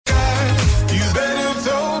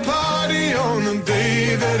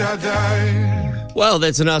Well,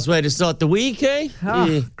 that's a nice way to start the week, eh?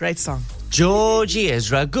 Great song. Georgie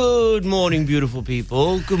Ezra, good morning, beautiful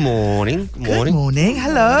people. Good morning. Good morning.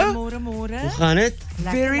 Hello. Hoe gaan het?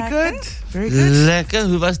 Very good. Very good. Lekker.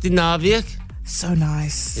 Hoe was die naweek? So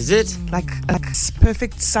nice. Is it? Like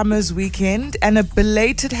perfect summer's weekend, and a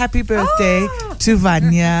belated happy birthday to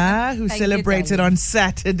Vanya, who celebrated on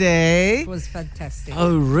Saturday. It was fantastic.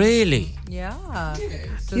 Oh, really? Yeah.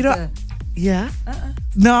 You know, yeah.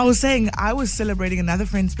 No, I was saying I was celebrating another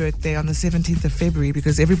friend's birthday on the 17th of February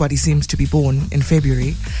because everybody seems to be born in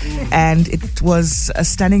February, and it was a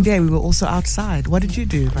stunning day. We were also outside. What did you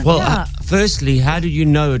do, Vanya? Well, firstly, how did you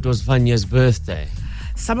know it was Vanya's birthday?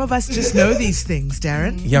 Some of us just know these things,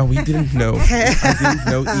 Darren. Yeah, we didn't know. I didn't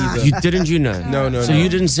know either. You know? No. So you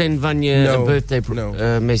didn't send Vanya a birthday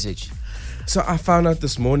message? So I found out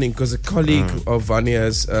this morning because a colleague of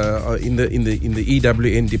Vanya's in the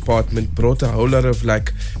EWN department brought a whole lot of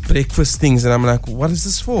like breakfast things, and I'm like, what is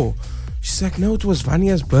this for? She's like, no, it was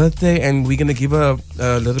Vanya's birthday, and we're gonna give her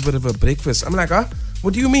a little bit of a breakfast. I'm like,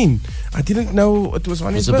 what do you mean? I didn't know it was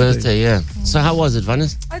Vanya's birthday. It was a birthday, yeah. So how was it,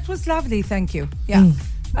 Vanessa? It was lovely, thank you. Yeah.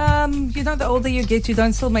 You know, the older you get, you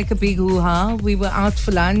don't still make a big hoo-ha. We were out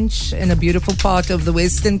for lunch in a beautiful part of the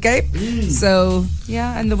Western Cape. So,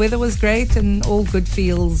 yeah, and the weather was great and all good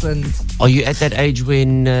feels. And are you at that age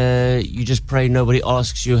when you just pray nobody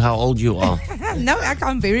asks you how old you are? No,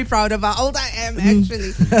 I'm very proud of how old I am,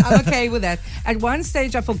 actually. I'm okay with that. At one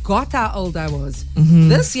stage, I forgot how old I was.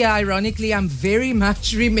 This year, ironically, I'm very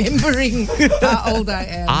much remembering how old I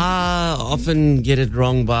am. I often get it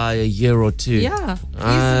wrong by a year or two. Yeah,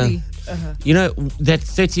 easily. You know, that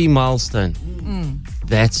 30 milestone,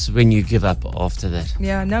 that's when you give up after that.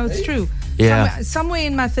 Yeah, no, it's true. Yeah. Somewhere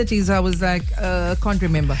in my 30s, I was like, can't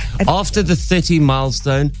remember. After the 30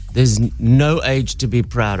 milestone, there's no age to be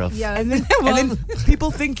proud of. Yeah, And then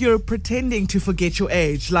people think you're pretending to forget your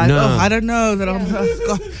age. Like, No. I don't know that I'm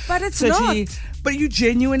got but it's 30. not. But you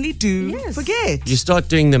genuinely do Yes. forget. You start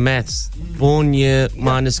doing the maths. Born year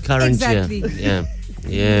minus current Exactly. year.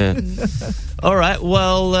 Yeah. All right.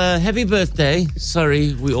 Well, happy birthday.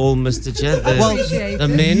 Sorry, we all missed it. Yeah. Appreciate The it.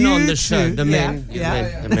 men You on the show. too. The men.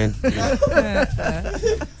 Yeah. The men.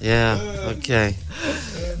 Yeah. Okay.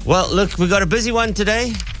 Well, look, we got a busy one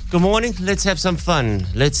today. Good morning. Let's have some fun.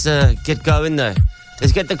 Let's get going though.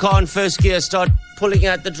 Let's get the car in first gear. Start pulling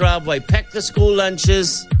out the driveway. Pack the school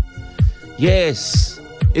lunches. Yes,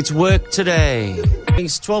 it's work today.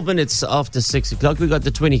 It's 12 minutes after 6 o'clock. We got the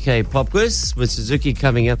 20K pop quiz with Suzuki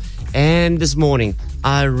coming up. And this morning,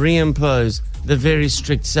 I reimpose the very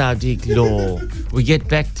strict Saudiq law. We get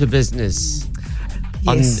back to business.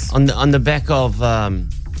 Yes. On the back of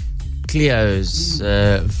Cleo's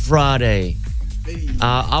Friday.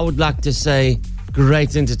 I would like to say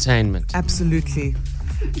great entertainment. Absolutely.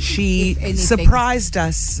 She If anything. surprised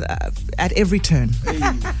us at every turn.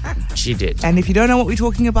 She did. And if you don't know what we're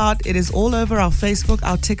talking about, it is all over our Facebook,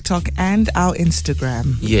 our TikTok, and our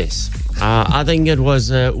Instagram. Yes. I think it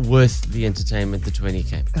was worth the entertainment, the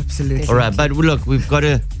 20K. Absolutely. All right, but look, we've got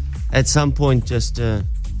to, at some point, just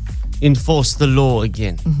enforce the law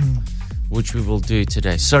again, which we will do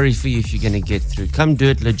today. Sorry for you if you're going to get through. Come do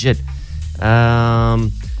it legit.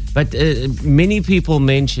 But many people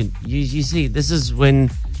mentioned, you see, this is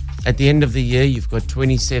when, at the end of the year, you've got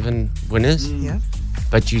 27 winners, Yeah.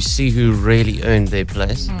 but you see who really earned their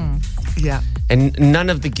place. Yeah. And none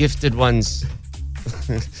of the gifted ones,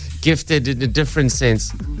 gifted in a different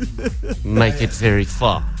sense, make it very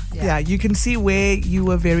far. Yeah. You can see where you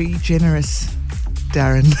were very generous,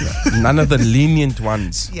 Darren. None of the lenient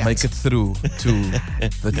ones Yeah. make it through to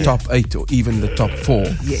the top 8 or even the top 4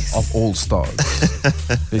 Yes. of all stars.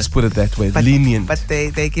 Let's put it that way. Lenient. But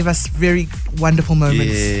they give us very wonderful moments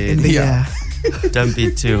Yeah. in the Yeah. year. Don't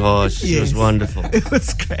be too harsh. It was Yes. wonderful. It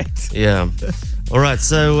was great. Yeah. All right,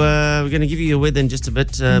 so we're going to give you your weather in just a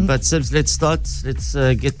bit. But, Sibs, let's start. Let's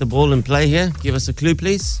get the ball in play here. Give us a clue,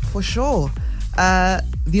 please. For sure.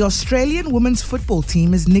 The Australian women's football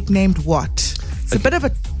team is nicknamed what? It's a bit of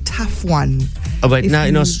a tough one. Oh, wait. If Now,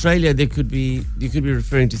 in you- Australia, you could be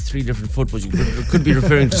referring to 3 different footballs. You could be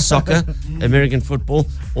referring to soccer, American football,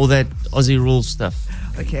 or that Aussie rules stuff.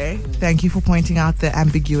 Okay. Thank you for pointing out the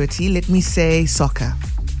ambiguity. Let me say soccer.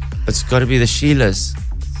 It's got to be the Sheilas.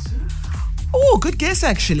 Oh, good guess,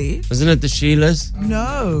 actually. Isn't it the Sheilas?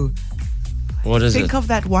 No. What is Think it? of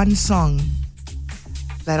that one song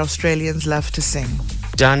that Australians love to sing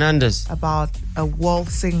Down Unders. about a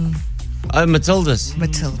waltzing Oh, Matildas.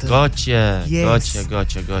 Matilda. Gotcha. Yes.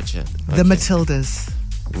 Gotcha. The Matildas.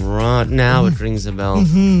 Right, now it rings a bell.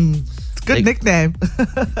 It's a good They- nickname.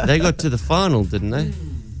 They got to the final, didn't they?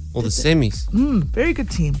 Or the semis. Very good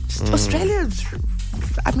team. Australia,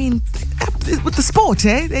 I mean, with the sport,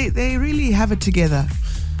 they really have it together.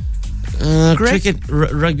 Great. Cricket,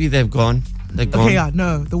 rugby, they've gone. They're gone. Okay, yeah,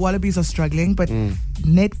 no, the Wallabies are struggling, but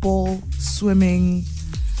netball, swimming,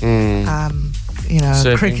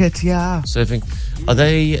 Surfing. cricket, yeah. Surfing.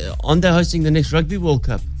 Aren't they hosting the next Rugby World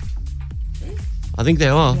Cup? I think they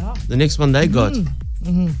are. Yeah. The next one they got.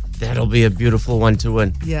 That'll be a beautiful one to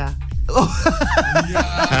win. Yeah. I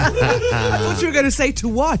thought you were going to say to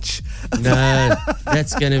watch. No,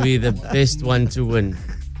 that's going to be the best one to win.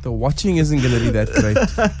 The watching isn't going to be that great.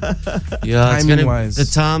 Yeah, it's going to Timing-wise. the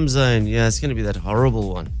time zone. Yeah, it's going to be that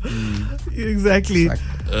horrible one. Exactly. Like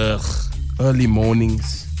Ugh. early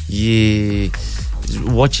mornings. Yeah.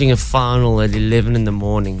 Watching a final at 11 in the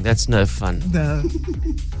morning. That's no fun. No.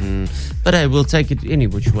 But hey, we'll take it any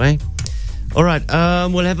which way. All right,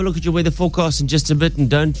 we'll have a look at your weather forecast in just a bit, and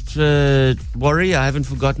don't worry, I haven't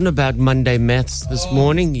forgotten about Monday Maths this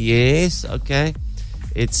morning. Yes, okay,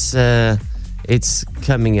 it's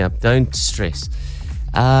coming up. Don't stress.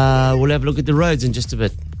 We'll have a look at the roads in just a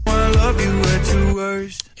bit.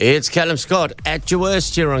 It's Callum Scott at your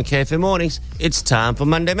worst here on KFM Mornings. It's time for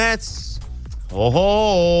Monday Maths. Ho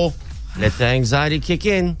ho! Let the anxiety kick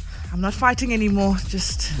in. I'm not fighting anymore.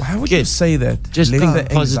 Just Why would Good. you say that? Just letting go the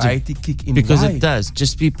positive. anxiety kick in. Because Why? it does.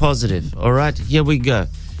 Just be positive. All right, here we go.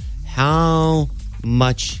 How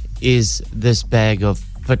much is this bag of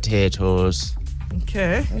potatoes?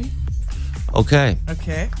 okay. Okay,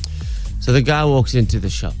 Okay. so the guy walks into the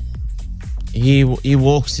shop. He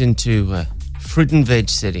walks into Fruit and Veg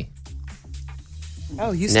City.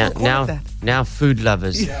 Oh, you still call it that? Now food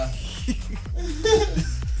lovers.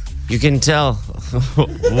 You can tell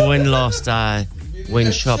when last I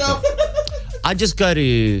went shopping. I just go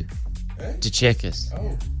to Checkers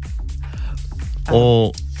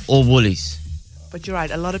or Woolies. But you're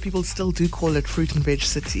right. A lot of people still do call it Fruit and Veg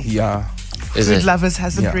City. Yeah. Is Food it? lovers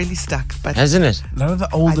hasn't Yeah. really stuck, but Hasn't it? A lot of the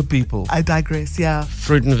older people I digress. Yeah,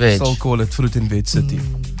 Fruit and Veg. still call it Fruit and Veg City.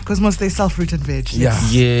 because most they sell fruit and veg. Yeah.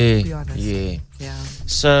 Yeah, Be honest. yeah. Yeah.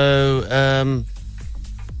 So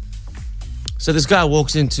this guy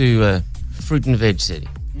walks into Fruit and Veg City.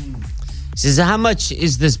 He says, "How much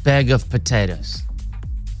is this bag of potatoes?"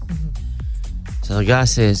 So the guy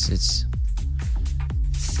says, "It's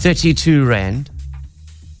 32 rand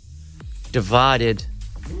divided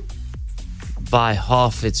by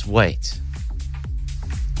half its weight."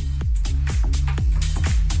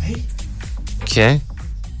 Okay.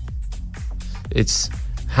 It's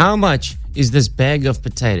how much is this bag of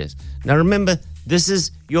potatoes? Now remember, this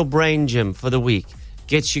is your brain gym for the week.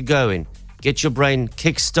 Gets you going. Get your brain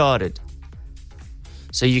kick-started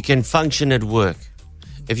so you can function at work.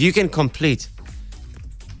 If you can complete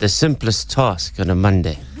the simplest task on a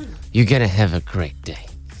Monday, you're going to have a great day.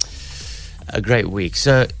 A great week.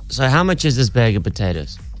 So how much is this bag of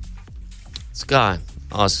potatoes? This guy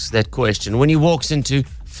asks that question when he walks into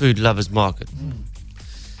Food Lovers Market.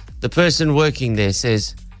 The person working there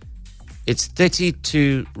says it's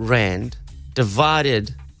 32 rand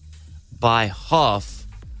divided by half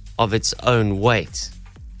of its own weight.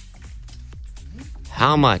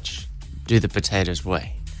 How much do the potatoes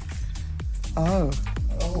weigh? Oh.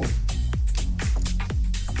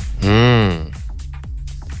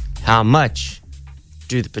 How much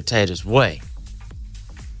do the potatoes weigh?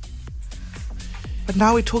 But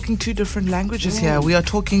now we're talking two different languages here. We are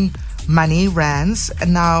talking money, rands,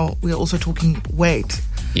 and now we are also talking weight.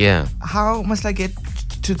 Yeah. How must I get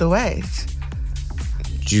to the weight?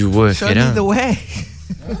 Do you work Show it me out? the way.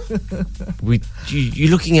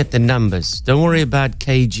 You're looking at the numbers. Don't worry about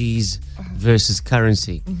kgs versus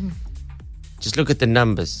currency. Just look at the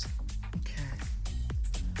numbers. Okay.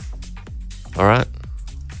 All right.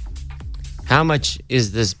 How much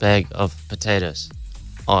is this bag of potatoes?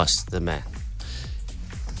 Asked the man.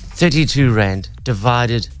 32 rand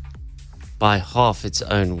divided by half its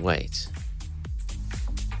own weight.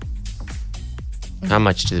 How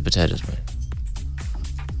much do the potatoes weigh?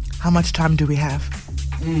 How much time do we have?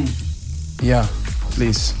 Yeah,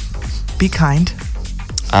 please. Be kind.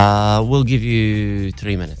 We'll give you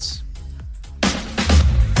 3 minutes.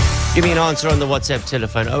 Give me an answer on the WhatsApp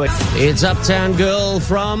telephone. Oh, it's Uptown Girl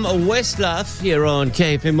from Westluff here on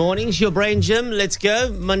KFM Mornings. Your brain gym. Let's go.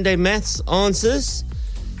 Monday maths answers.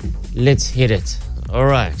 Let's hit it. All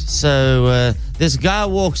right. So this guy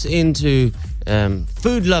walks into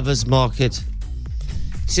Food Lovers Market.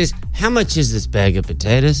 He says, "How much is this bag of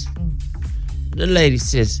potatoes?" The lady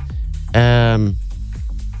says,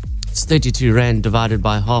 "It's 32 rand divided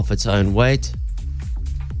by half its own weight."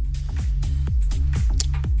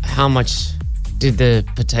 How much did the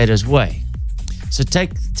potatoes weigh? So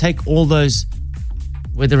take all those,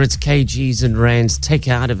 whether it's kgs and rands, take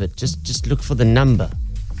out of it. Just look for the number.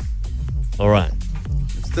 All right.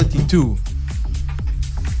 It's 32.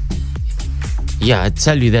 Yeah, I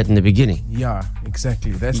tell you that in the beginning. Yeah,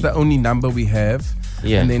 exactly. That's the only number we have.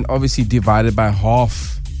 Yeah. And then obviously divided by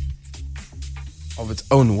half of its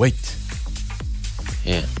own weight.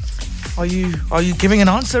 Yeah. Are you giving an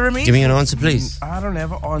answer, Remy? Give me an answer, please. I don't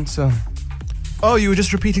have an answer. Oh, you were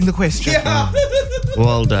just repeating the question. Yeah.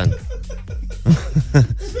 Well done.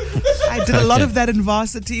 I did a lot of that in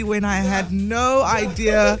varsity when I had no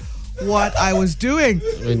idea what I was doing.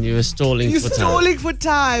 When you were stalling You're for time. stalling for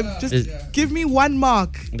time. Just give me one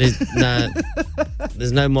mark. There's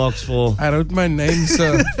no marks for. I wrote my name,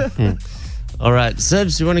 sir. All right,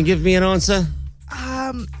 Sibs, you want to give me an answer?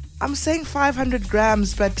 I'm saying 500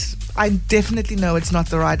 grams, but I definitely know it's not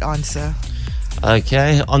the right answer.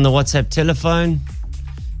 Okay, on the WhatsApp telephone,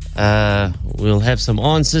 we'll have some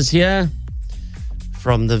answers here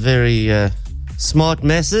from the very smart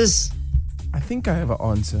masses. I think I have an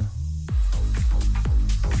answer.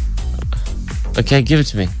 Okay, give it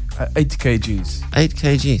to me. 8 kgs. 8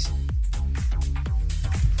 kgs.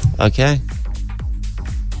 Okay.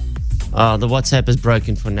 Oh, the WhatsApp is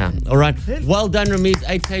broken for now. All right. Well done, Ramit.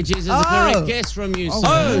 8 kgs is the correct guess from you. sir.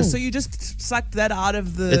 Oh, so you just sucked that out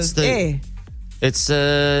of the air.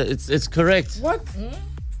 It's correct. What?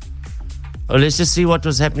 Oh, let's just see what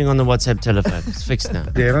was happening on the WhatsApp telephone. It's fixed now.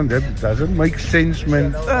 Darren, that doesn't make sense,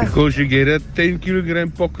 man. Because you get a 10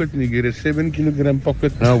 kilogram pocket and you get a 7 kilogram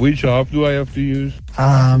pocket. Now, which half do I have to use?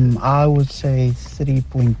 I would say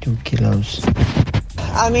 3.2 kilos.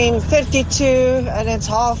 I mean, 32, and it's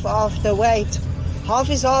half of the weight. Half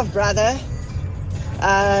is half, brother.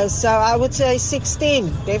 So I would say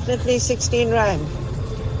 16. Definitely 16 rand.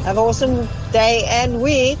 Have an awesome day and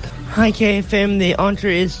week. Hi KFM, the answer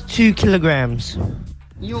is 2 kilograms.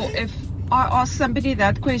 If I ask somebody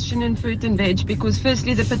that question in fruit and veg, because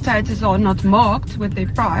firstly the potatoes are not marked with their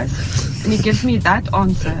price, and he gives me that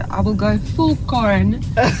answer, I will go full Karen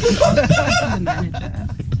and ask the manager.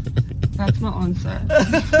 That's my answer.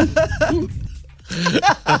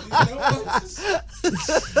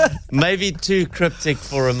 Maybe too cryptic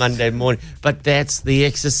for a Monday morning, but that's the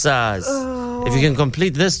exercise. If you can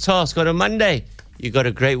complete this task on a Monday, you got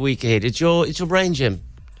a great week ahead. It's your brain gym.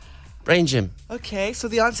 Brain gym. Okay, so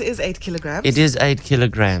the answer is 8 kilograms. It is 8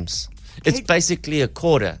 kilograms. It's basically a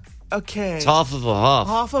quarter. Okay. It's half of a half.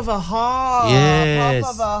 Half of a half. Yes.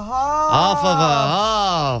 Half of a half. Half of a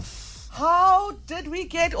half. How did we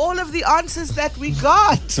get all of the answers that we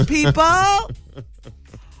got, people?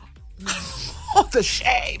 Oh, the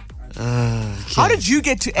shame. Okay. How did you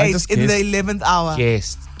get to 8 in the 11th hour?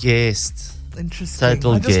 Guessed. Interesting.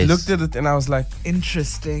 Total I just guess. looked at it and I was like,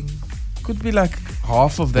 Interesting. could be like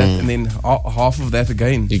half of that and then half of that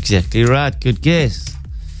again. Exactly right. Good guess.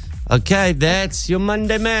 Okay, that's your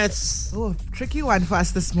Monday maths. Oh, tricky one for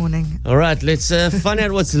us this morning. All right, let's find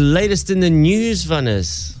out what's latest in the news,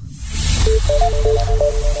 Vanessa.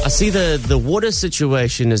 I see the water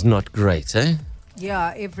situation is not great, eh?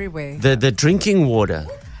 Yeah, everywhere. The drinking water.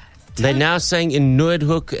 They're now saying in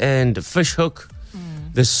Noordhoek and Fishhoek,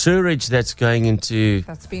 the sewage that's going into...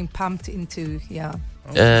 That's being pumped into, yeah.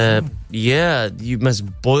 you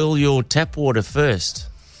must boil your tap water first.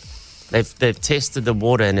 They've tested the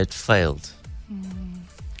water and it failed.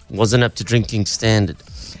 Wasn't up to drinking standard.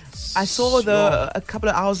 I saw a couple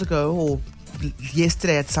of hours ago, or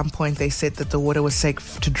yesterday at some point, they said that the water was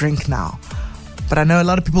safe to drink now. But I know a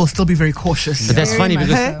lot of people will still be very cautious. But that's funny much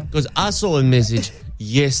because I saw a message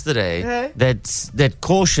yesterday that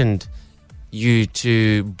cautioned you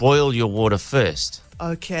to boil your water first.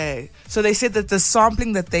 Okay. So they said that the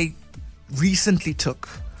sampling that they recently took,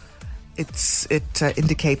 it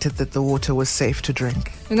indicated that the water was safe to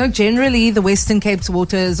drink. You know, generally the Western Cape's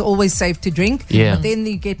water is always safe to drink. Yeah. But then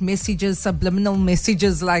you get messages, subliminal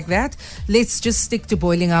messages like that. Let's just stick to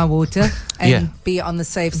boiling our water and be on the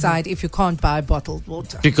safe side if you can't buy bottled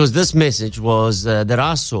water. Because this message was that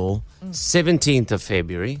I saw 17th of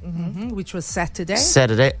February, Which was Saturday.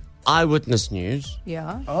 Saturday, Eyewitness News.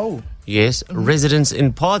 Yeah. Oh. Yes, residents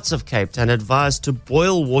in parts of Cape Town advised to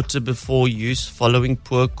boil water before use following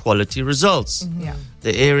poor quality results. Yeah.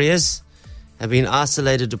 The areas have been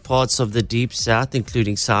isolated to parts of the deep south,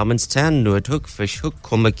 including Simonstown, Noordhoek, Fishhoek,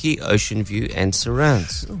 Kommetjie, Ocean View, and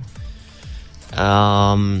surrounds.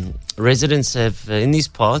 Residents have, in these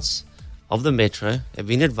parts of the metro, have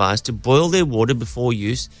been advised to boil their water before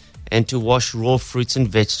use and to wash raw fruits and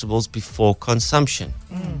vegetables before consumption.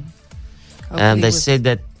 They said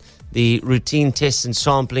that The routine tests and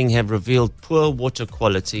sampling have revealed poor water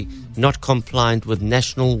quality, not compliant with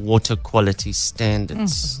national water quality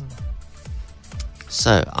standards.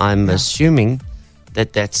 So I'm assuming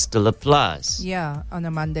that still applies. Yeah, on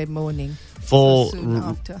a Monday morning. For So soon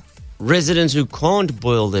after. residents who can't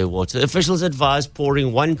boil their water, officials advise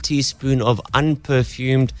pouring 1 teaspoon of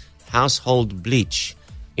unperfumed household bleach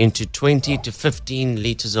into 20 to 15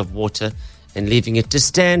 liters of water and leaving it to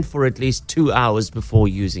stand for at least 2 hours before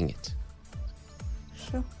using it.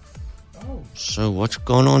 Sure. So what's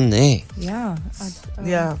going on there? Yeah.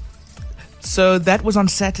 Yeah. So that was on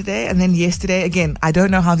Saturday, and then yesterday, again, I don't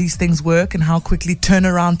know how these things work and how quickly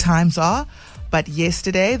turnaround times are, but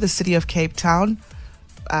yesterday the city of Cape Town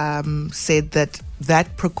said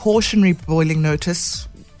that precautionary boiling notice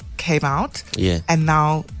came out, Yeah. and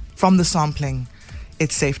now from the sampling,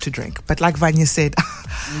 it's safe to drink. But like Vanya said,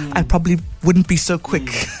 I probably wouldn't be so quick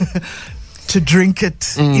to drink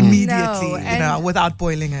it immediately, No, without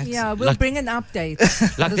boiling it. Yeah, we'll bring an update.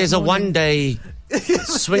 Like this there's a morning. 1 day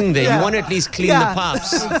swing there. You want to at least clean the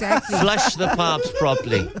pipes. Exactly. Flush the pipes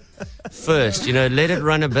properly first. Let it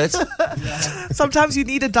run a bit. Sometimes you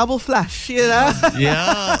need a double flush,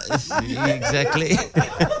 Yeah, exactly.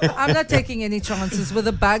 I'm not taking any chances with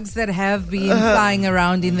the bugs that have been flying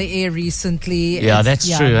around in the air recently. Yeah, It's-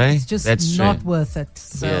 that's true, eh? It's just That's not true. worth it.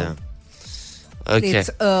 So Yeah. Okay. let's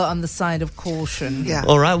err on the side of caution. Yeah.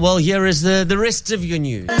 All right. Well, here is the rest of your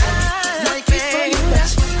news.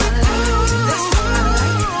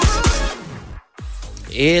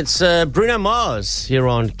 It's Bruno Mars here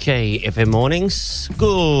on KFM Mornings.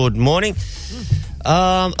 Good morning.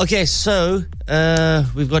 Okay, so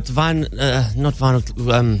we've got not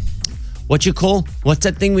vinyl. What's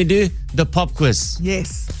that thing we do? The pop quiz.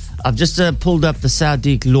 Yes. I've just pulled up the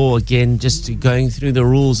Saudiq law again, just going through the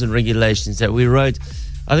rules and regulations that we wrote,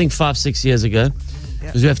 I think 5-6 years ago,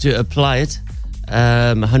 because we have to apply it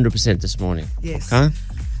 100% this morning. Yes. Okay?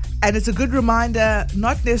 And it's a good reminder,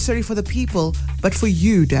 not necessarily for the people, but for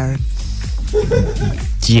you, Darren.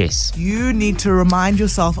 Yes. You need to remind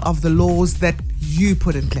yourself of the laws that you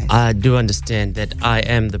put in place. I do understand that I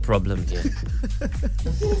am the problem here.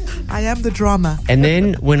 I am the drama. And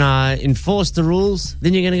then when I enforce the rules,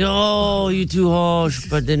 then you're going to go, oh, you're too harsh.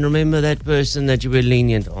 But then remember that person that you were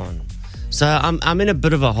lenient on. So I'm in a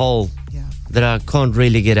bit of a hole that I can't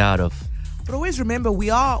really get out of. But always remember, we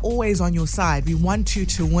are always on your side. We want you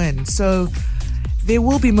to win. So there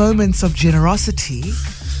will be moments of generosity.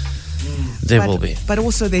 There will be. But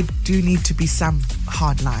also there do need to be some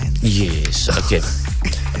hard lines. Yes, okay.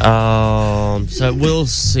 So we'll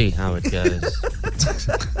see how it goes.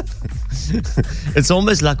 It's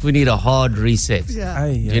almost like we need a hard reset. Yeah.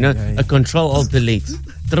 A Control-Alt-Delete.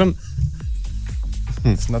 Trum.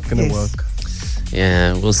 It's not going to work.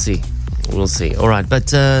 Yeah, we'll see. We'll see. All right, but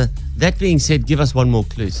that being said, give us one more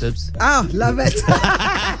clue, Sibs. Oh, love it.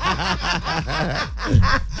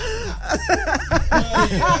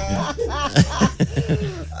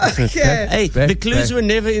 Okay. Hey, the clues were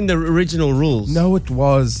never in the original rules. No, it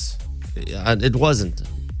was. It wasn't.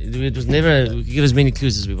 It was never. We could give as many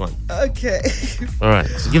clues as we want. Okay. All right,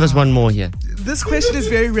 so give us one more here. This question is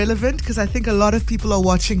very relevant because I think a lot of people are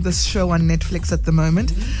watching this show on Netflix at the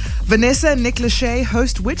moment. Vanessa and Nick Lachey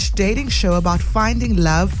host which dating show about finding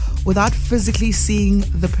love without physically seeing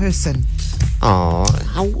the person? Oh,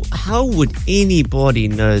 how would anybody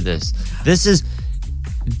know this? This is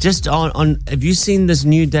just on. Have you seen this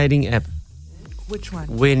new dating app Which one?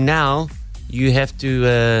 where now you have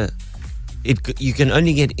to? You can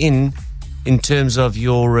only get in terms of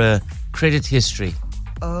your credit history.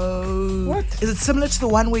 Oh. What? Is it similar to the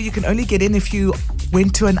one where you can only get in if you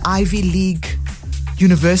went to an Ivy League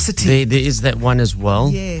university? There is that one as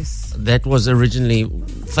well. Yes. That was originally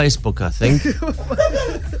Facebook, I think.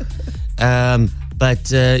 But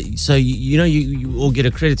so you all get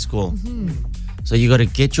a credit score. Mm-hmm. So you got to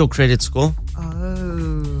get your credit score,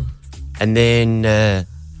 Oh. and then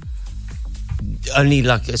only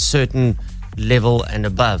like a certain level and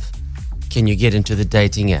above can you get into the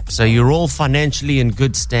dating app. So you're all financially in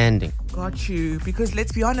good standing. Got you. Because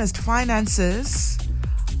let's be honest, finances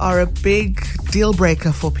are a big deal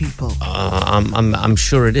breaker for people. I'm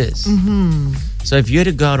sure it is. Mm-hmm. So if you had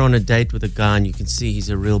to go out on a date with a guy and you can see he's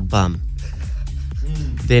a real bum,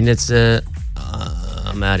 then it's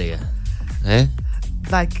I'm out of here. Eh?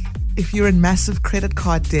 Like, if you're in massive credit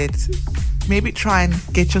card debt, maybe try and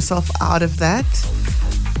get yourself out of that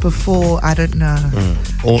before, I don't know,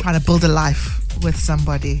 Or trying to build a life with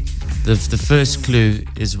somebody. the first clue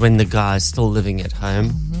is when the guy is still living at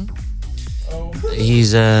home.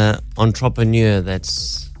 He's an entrepreneur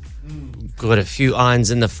that's got a few irons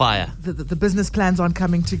in the fire. The business plans aren't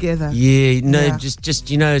coming together. Yeah, no, Yeah. just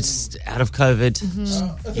it's out of COVID.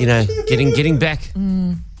 Getting back,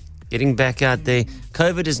 getting back out there.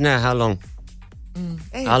 COVID is now how long?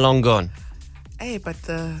 Hey, How long gone? hey, but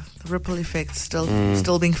the ripple effect still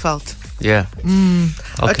being felt. Yeah.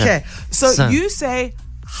 Okay. So So- you say,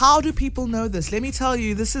 how do people know this? Let me tell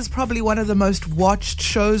you, this is probably one of the most watched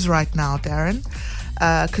shows right now, Darren.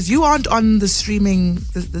 Because you aren't on the streaming.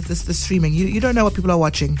 The streaming. You don't know what people are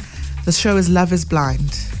watching. The show is Love Is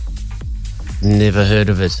Blind. Never heard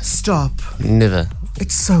of it. Stop. Never.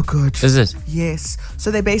 It's so good. Is it? Yes. So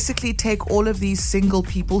they basically take all of these single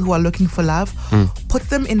people who are looking for love, put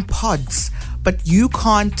them in pods, but you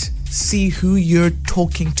can't see who you're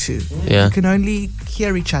talking to. Yeah. You can only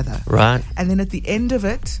hear each other. Right. And then at the end of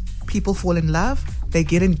it, people fall in love, they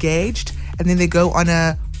get engaged, and then they go on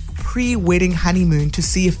a pre-wedding honeymoon to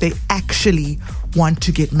see if they actually want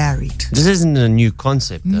to get married. This isn't a new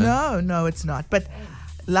concept, though. No, it's not. But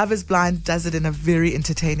Love Is Blind does it in a very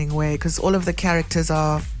entertaining way because all of the characters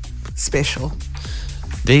are special.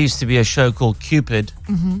 There used to be a show called Cupid,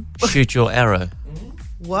 Shoot Your Arrow.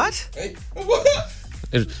 What?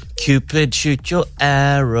 Cupid, shoot your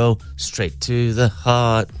arrow straight to the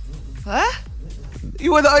heart. Huh?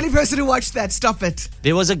 You were the only person who watched that. Stop it.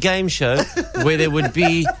 There was a game show where there would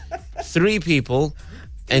be 3 people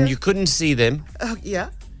and you couldn't see them, Oh, yeah.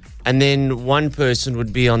 and then one person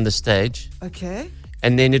would be on the stage, Okay.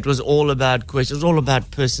 and then it was all about questions, all about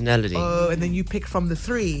personality. Oh, and then you pick from the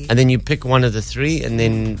 3. And then you pick one of the 3, and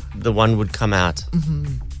then the one would come out.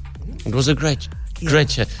 It was a great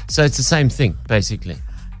show. So it's the same thing, basically.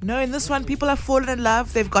 No, in this one, people have fallen in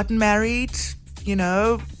love. They've gotten married,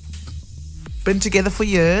 been together for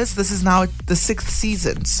years. This is now the 6th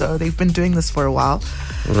season. So they've been doing this for a while.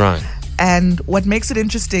 Right. And what makes it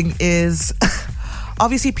interesting is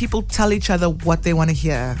obviously people tell each other what they want to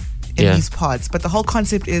hear in Yeah. these pods. But the whole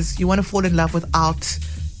concept is you want to fall in love without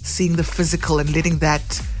seeing the physical and letting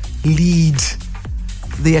that lead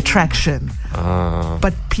the attraction.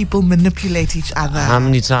 But people manipulate each other. How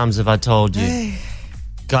many times have I told you?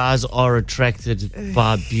 Guys are attracted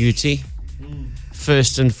by beauty,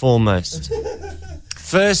 first and foremost.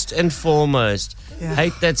 First and foremost. Yeah.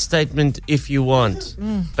 Hate that statement if you want,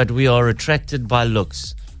 but we are attracted by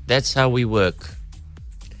looks. That's how we work.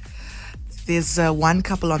 There's one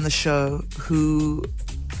couple on the show who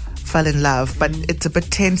fell in love, but it's a bit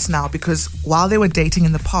tense now because while they were dating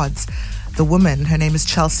in the pods, the woman, her name is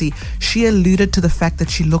Chelsea, she alluded to the fact that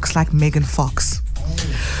she looks like Megan Fox.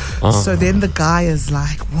 So then the guy is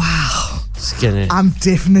like, wow, Skinny. I'm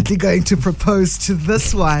definitely going to propose to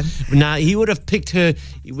this one. Now, he would have picked her,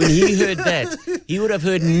 when he heard that, he would have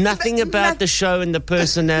heard nothing about the show and the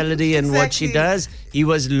personality and what she Exactly. does. He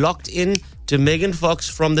was locked in to Megan Fox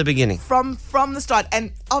from the beginning. From the start.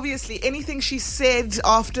 And obviously anything she said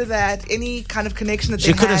after that, any kind of connection that She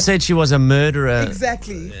they could had. have said she was a murderer.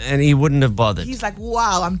 Exactly. And he wouldn't have bothered. He's like,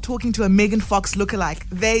 wow, I'm talking to a Megan Fox lookalike.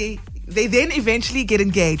 They then eventually get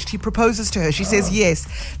engaged. He proposes to her. She says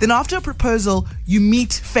yes. Then after a proposal, you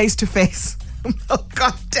meet face to face. Oh,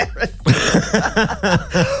 God damn it.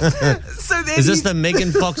 So then Is this the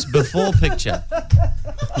Megan Fox before picture?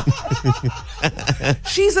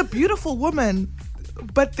 she's a beautiful woman,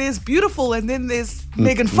 but there's beautiful and then there's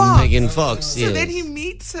Megan Fox. Megan Fox, So yes. then he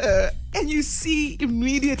meets her and you see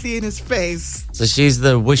immediately in his face So she's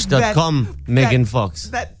the Wish.com Megan Fox.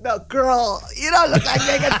 that, no, girl, you don't look like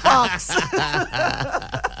Megan Fox.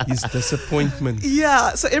 His disappointment.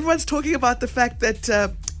 Yeah, so everyone's talking about the fact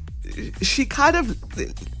that she kind of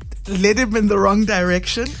led him in the wrong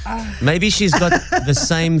direction. Maybe she's got the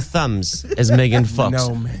same thumbs as Megan Fox.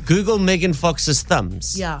 No, man. Google Megan Fox's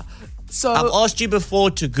thumbs. Yeah. So I've asked you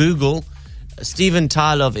before to Google Steven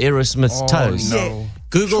Tyler of Aerosmith's toes. no. Yeah.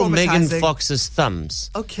 Google Megan Traumatizing. Fox's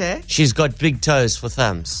thumbs. okay. She's got big toes for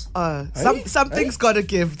thumbs. Something's got to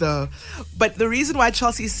give though. But the reason why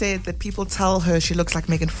Chelsea said that people tell her she looks like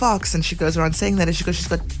Megan Fox and she goes around saying that is because she's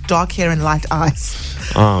got dark hair and light eyes.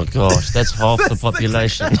 Oh gosh, that's half the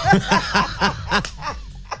population.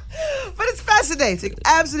 But it's fascinating.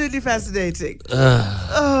 Absolutely fascinating.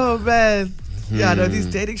 Oh man. Yeah, no, these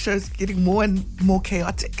dating shows getting more and more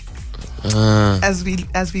chaotic as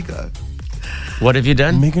we go. What have you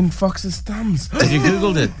done? Megan Fox's thumbs. Have you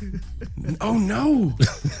Googled it? Oh no.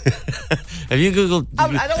 Have you Googled? I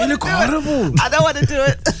don't They want look to do horrible. it. I don't want to do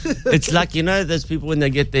it. It's like, those people when they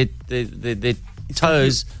get their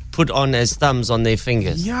toes put on as thumbs on their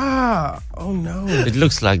fingers. Yeah. Oh no. It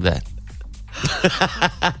looks like that.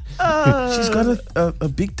 She's got a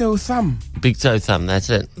big toe thumb. Big toe thumb, that's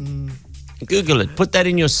it. Google it. Put that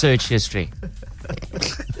in your search history.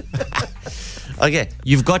 Okay,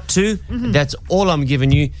 you've got two. That's all I'm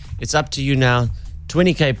giving you. It's up to you now.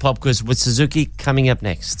 20K pop quiz with Suzuki coming up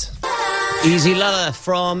next. Easy Lover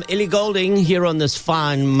from Ellie Goulding here on this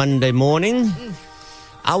fine Monday morning.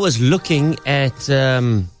 I was looking at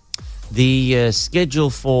the schedule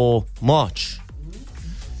for March.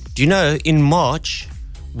 Do you know, in March,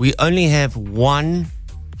 we only have one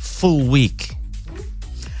full week.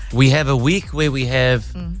 We have a week where we have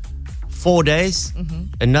 4 days,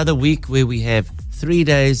 another week where we have 3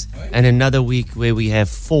 days, and another week where we have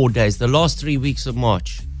 4 days. The last 3 weeks of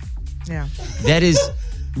March. Yeah. That is,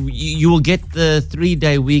 you will get the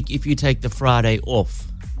 3-day week if you take the Friday off.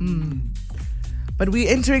 But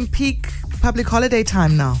we're entering peak public holiday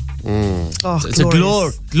time now. Oh, It's a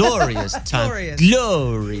glorious. glorious time.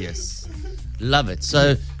 Glorious. Love it.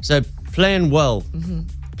 So plan well.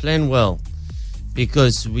 Plan well.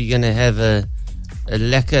 Because we're going to have a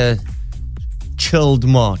lekker chilled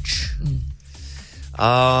March.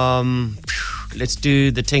 Let's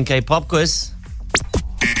do the 10K pop quiz.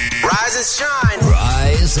 Rise and shine.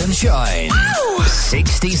 Rise and shine. Woo!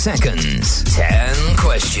 60 seconds, 10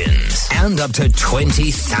 questions, and up to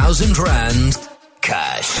 20,000 Rand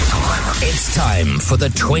cash. It's time for the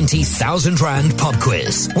 20,000 Rand pop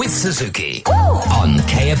quiz with Suzuki. On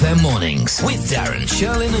KFM Mornings with Darren,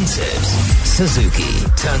 Sherlyn and Tibbs. Suzuki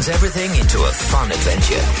turns everything into a fun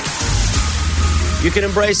adventure. You can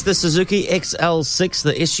embrace the Suzuki XL6,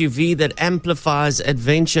 the SUV that amplifies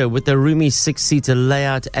adventure with a roomy 6-seater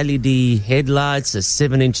layout, LED headlights, a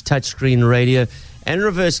 7-inch touchscreen radio, and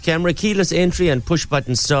reverse camera, keyless entry, and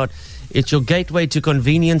push-button start. It's your gateway to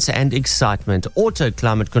convenience and excitement. Auto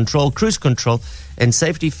climate control, cruise control, and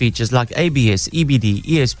safety features like ABS, EBD,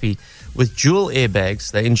 ESP. With dual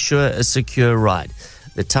airbags, they ensure a secure ride.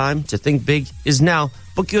 The time to think big is now.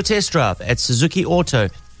 Book your test drive at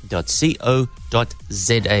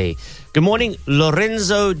suzukiauto.co.za. Good morning,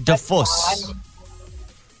 Lorenzo DeFos.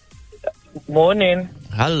 Morning.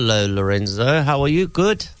 Hello, Lorenzo. How are you?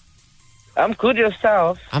 Good? I'm good,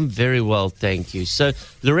 yourself? I'm very well, thank you. So,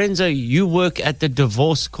 Lorenzo, you work at the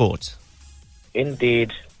divorce court.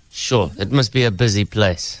 Indeed. Sure, it must be a busy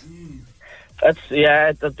place.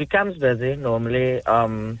 It becomes busy normally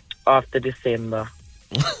after December.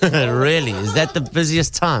 Really? Is that the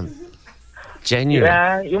busiest time? January?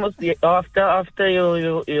 Yeah, you must be after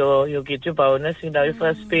you get your bonus, you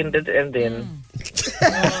first spend it and then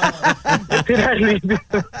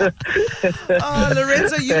Oh,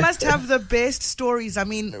 Lorenzo, you must have the best stories. I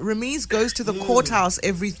mean, Ramiz goes to the courthouse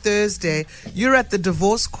every Thursday. You're at the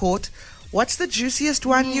divorce court. What's the juiciest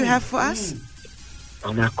one you have for us?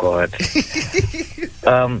 Oh my God.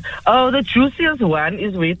 The juiciest one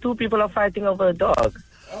is where two people are fighting over a dog.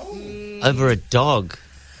 Over a dog?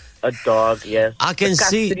 A dog, yes. I can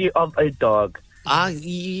see custody of a dog. I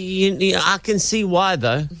can see why,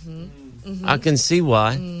 though. I can see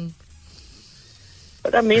why.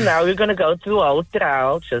 But I mean, now we're going to go through a whole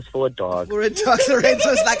trial just for a dog. For a dog,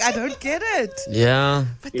 Lorenzo's like, I don't get it. Yeah.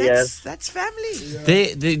 But that's family.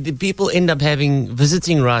 The people end up having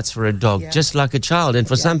visiting rights for a dog, just like a child. And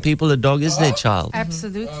for some people, a dog is their child.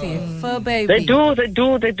 Absolutely. Fur baby. They do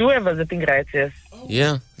have visiting rights, yes.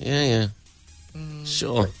 Yeah.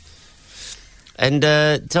 Sure. And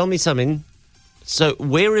tell me something. So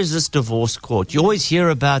where is this divorce court? You always hear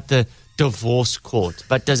about the divorce court,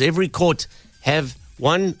 but does every court have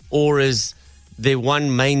one, or is there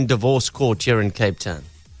one main divorce court here in Cape Town?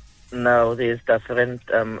 No, there's different.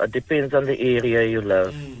 It depends on the area you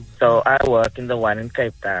live. So I work in the one in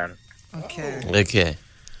Cape Town. Okay.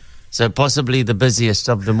 So possibly the busiest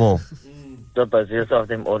of them all. The busiest of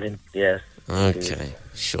them all, yes. Okay,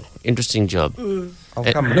 sure. Interesting job. I'll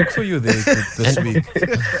come look for you there this week.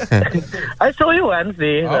 I saw you once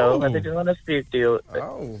there, though, but I didn't want to speak to you.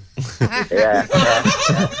 Oh. Yeah.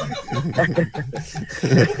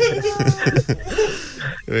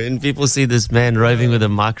 When people see this man roving with a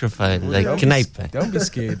microphone, they knipe. Don't be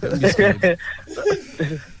scared.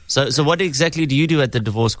 So what exactly do you do at the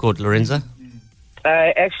divorce court, Lorenzo?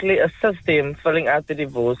 I actually assist them filling out the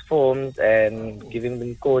divorce forms and giving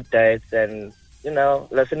them court dates and,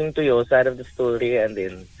 listening to your side of the story and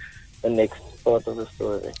then the next part of the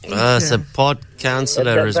story. So part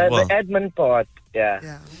counselor as well. The admin part,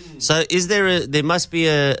 yeah. So is there must be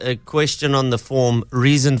a question on the form,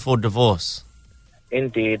 reason for divorce?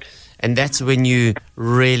 Indeed. And that's when you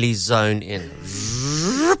really zone in.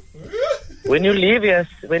 When you leave, yes.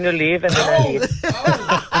 When you leave and then I leave.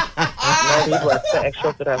 What's the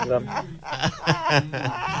actual problem?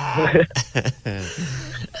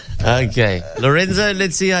 Okay. Lorenzo,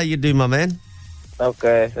 let's see how you do, my man.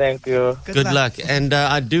 Okay, thank you. Good luck. And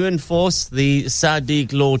I do enforce the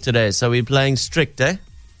Sadiq law today, so we're playing strict, eh?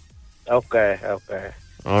 Okay.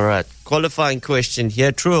 All right. Qualifying question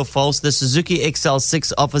here. True or false? The Suzuki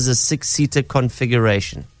XL6 offers a 6-seater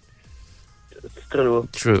configuration. It's true.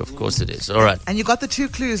 True, of course it is. All right. And you got the 2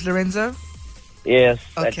 clues, Lorenzo? Yes,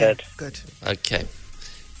 I Okay, did. good. Okay.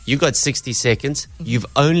 You got 60 seconds. You've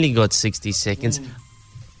only got 60 seconds.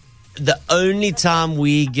 The only time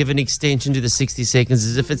we give an extension to the 60 seconds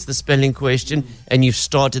is if it's the spelling question and you've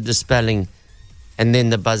started the spelling and then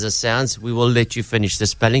the buzzer sounds. We will let you finish the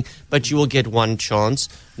spelling, but you will get one chance,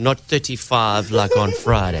 not 35 like on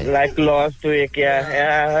Friday. Like last week,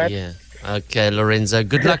 yeah. Yeah. Okay, Lorenzo.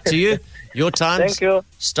 Good luck to you. Your time Thank you.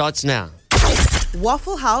 starts now.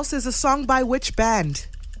 Waffle House is a song by which band?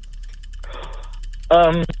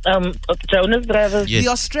 Jonas Brothers. Yes.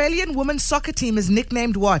 The Australian women's soccer team is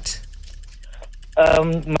nicknamed what?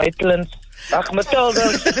 Maitland.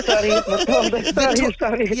 Matilda.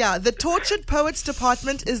 Sorry. Yeah, the Tortured Poets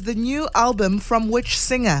Department is the new album from which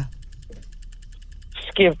singer?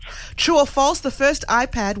 Skip. True or false, the first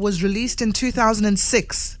iPad was released in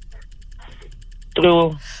 2006.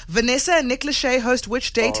 True. Vanessa and Nick Lachey host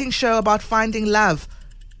which dating show about finding love?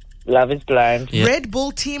 Love is blind. Yeah. Red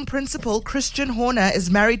Bull team principal Christian Horner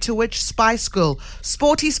is married to which Spice Girl?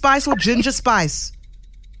 Sporty Spice or Ginger Spice?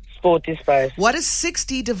 Sporty Spice. What is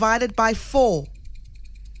 60 divided by 4?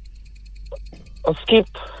 Skip.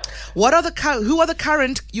 Who are the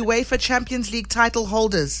current UEFA Champions League title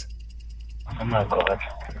holders? Oh my God.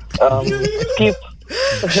 Skip.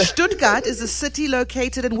 Stuttgart is a city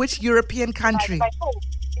located in which European country?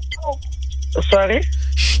 Sorry?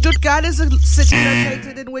 Stuttgart is a city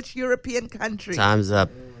located in which European country? Time's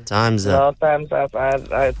up. Time's No, up. time's up.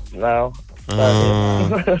 No.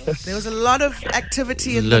 There was a lot of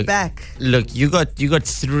activity in the back. Look, you got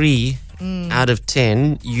 3 out of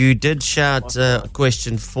 10. You did shout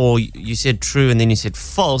question 4. You said true, and then you said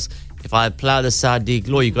false. If I apply the Sadiq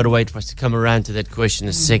law, you got to wait for us to come around to that question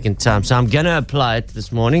a second time. So I'm going to apply it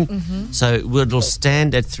this morning. So it'll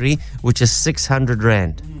stand at 3, which is 600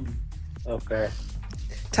 Rand. Okay.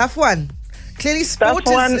 Tough one. Clearly, sport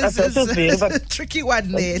Tough one. is a tricky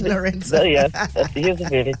one there, Lorenzo. Yes, it is a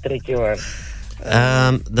very tricky one.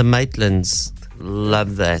 The Maitlands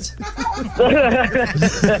love that.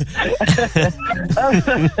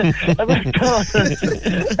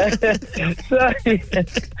 Sorry.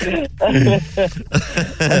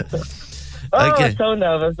 Okay. I'm so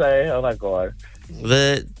nervous. Oh my God.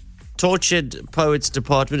 The Tortured Poets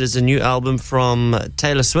Department is a new album from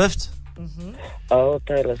Taylor Swift. Oh,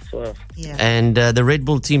 Taylor Swift. Yeah. And the Red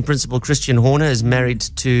Bull team principal Christian Horner is married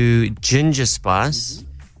to Ginger Spice.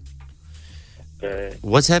 Okay.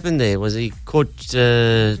 What's happened there? Was he caught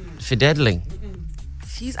fiddling?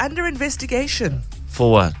 He's under investigation.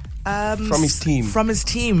 For what? From his team. From his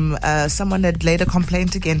team. Someone had laid a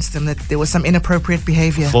complaint against him that there was some inappropriate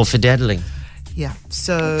behavior. For fiddling. Yeah.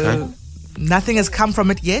 So Okay. nothing has come from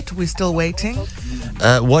it yet. We're still waiting.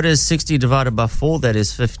 What is 60 divided by 4? That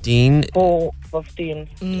is 15. 15.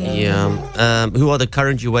 Yeah. Who are the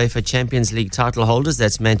current UEFA Champions League title holders?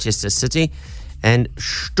 That's Manchester City. And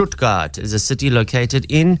Stuttgart is a city located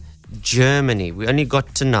in Germany. We only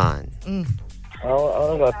got to 9.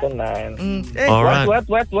 Oh, I got the 9. All right. What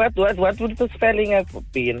would the spelling have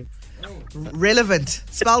been? Relevant.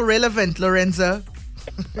 Spell relevant, Lorenzo.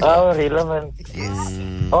 Oh, relevant.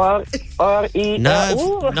 R-E.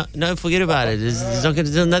 No, forget about it.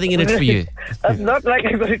 There's nothing in it for you. It's not like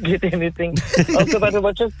I'm going to get anything. Okay, but it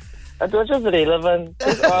was just relevant.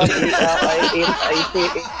 Just R-E-L-I-N-I-T-E.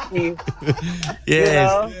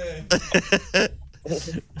 Yes.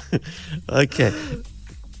 Okay.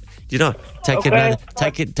 You know, take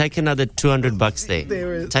another $200 there.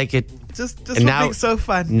 There is. Take it. Just And for now- being so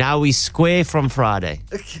fun. Now we square from Friday.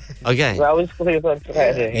 Okay. Now it's clear on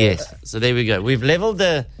Friday. Yes. So there we go. We've leveled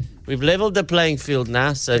the playing field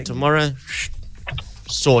now. So tomorrow,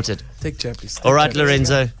 sorted. Take Chappies. All right,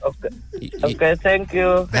 Lorenzo. Okay, thank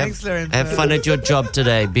you. Thanks, Lorenzo. Have fun at your job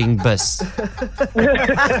today, being bus.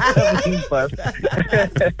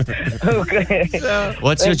 Okay.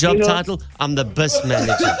 What's your Thank job you. title? I'm the bus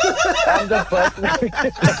manager. I'm the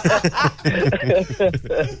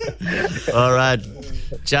first. All right.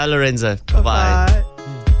 Ciao, Lorenzo. Bye.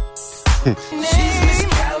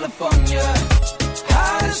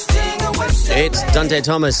 It's Dante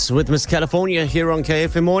Thomas with Miss California here on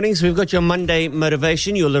KFM Mornings. We've got your Monday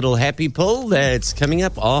motivation, your little happy pull. That's coming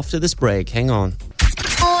up after this break. Hang on.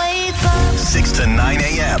 6 to 9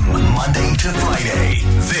 a.m. Monday to Friday.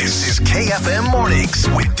 This is KFM Mornings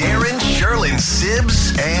with Darren, Sherlyn,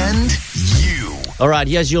 Sibbs, and you. All right,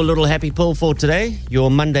 here's your little happy pull for today,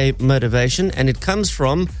 your Monday motivation, and it comes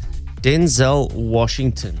from Denzel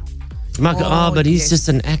Washington. You might go, but he's just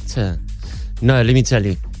an actor. No, let me tell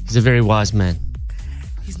you, he's a very wise man.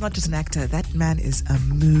 He's not just an actor. That man is a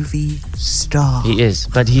movie star. He is,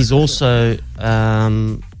 but he's also,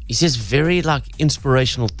 he says very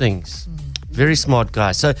inspirational things. Very smart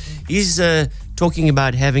guy. So he's talking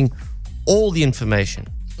about having all the information.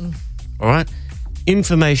 All right?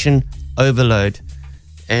 Information overload.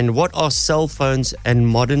 And what are cell phones and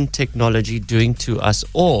modern technology doing to us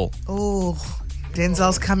all? Oh,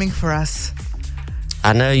 Denzel's coming for us.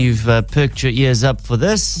 I know you've perked your ears up for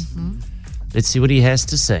this. Let's see what he has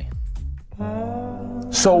to say.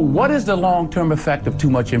 So what is the long-term effect of too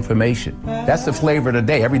much information? That's the flavor of the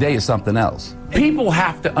day. Every day is something else. People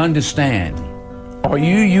have to understand, are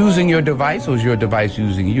you using your device or is your device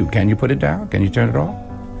using you? Can you put it down? Can you turn it off?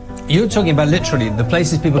 You're talking about literally the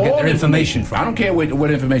places people get their information from. I don't care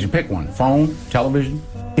what information. Pick one. Phone, television.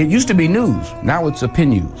 It used to be news. Now it's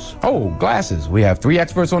opinion news. Oh, glasses. We have 3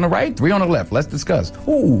 experts on the right, 3 on the left. Let's discuss.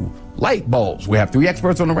 Ooh, light bulbs. We have 3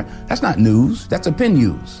 experts on the right. That's not news. That's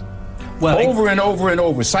opinion news. Well, over and over and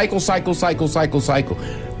over. Cycle.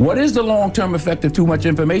 What is the long-term effect of too much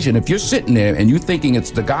information? If you're sitting there and you're thinking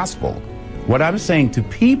it's the gospel, what I'm saying to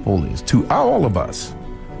people is, to all of us,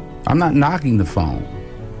 I'm not knocking the phone.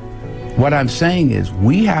 What I'm saying is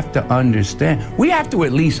we have to understand, we have to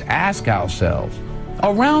at least ask ourselves,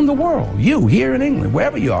 around the world, you here in England,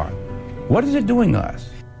 wherever you are, what is it doing to us?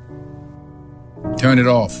 Turn it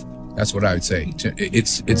off. That's what I would say.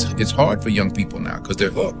 It's hard for young people now because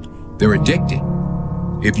they're hooked. They're addicted.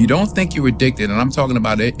 If you don't think you're addicted, and I'm talking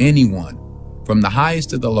about anyone, from the highest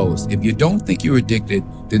to the lowest, if you don't think you're addicted,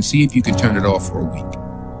 then see if you can turn it off for a week.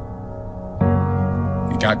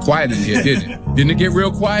 It got quiet in here, didn't it? Didn't it get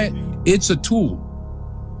real quiet? It's a tool.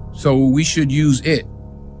 So we should use it.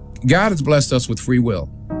 God has blessed us with free will.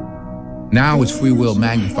 Now it's free will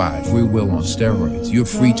magnified, free will on steroids. You're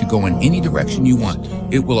free to go in any direction you want.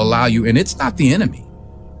 It will allow you, and it's not the enemy.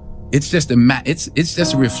 It's just it's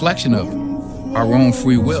just a reflection of our own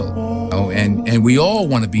free will. Oh, and we all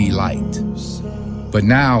want to be liked. But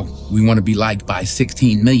now we want to be liked by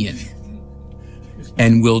 16 million.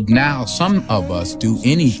 And will now some of us do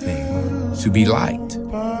anything to be liked?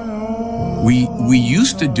 We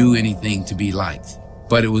used to do anything to be liked,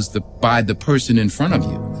 but it was by the person in front of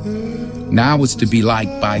you. Now it's to be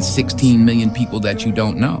liked by 16 million people that you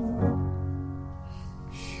don't know.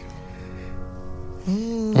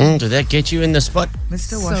 Did that get you in the spot?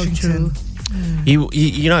 Mr. Washington.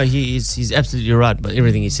 He's absolutely right about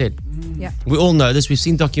everything he said. Yeah. We all know this. We've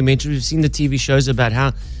seen documentaries, we've seen the TV shows about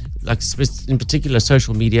how, in particular,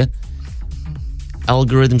 social media,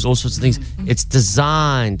 algorithms, all sorts of things. It's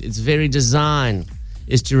very designed,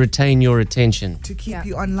 is to retain your attention. To keep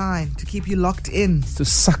you online, to keep you locked in. To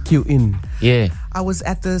suck you in. Yeah. I was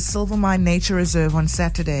at the Silvermine Nature Reserve on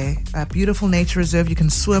Saturday. A beautiful nature reserve. You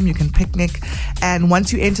can swim, you can picnic. And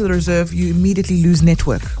once you enter the reserve, you immediately lose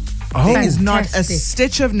network. Oh, there is not a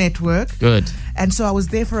stitch of network. Good. And so I was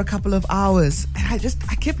there for a couple of hours. And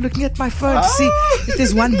I kept looking at my phone to see if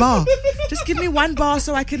there's one bar. Just give me one bar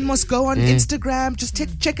so I can must go on Instagram, just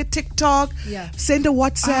check a TikTok, send a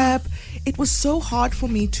WhatsApp. It was so hard for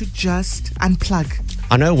me to just unplug.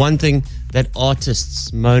 I know one thing that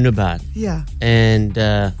artists moan about. Yeah. And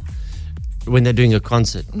when they're doing a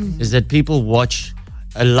concert, is that people watch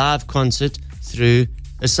a live concert through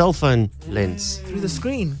a cell phone lens. Through the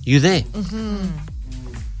screen. You're there.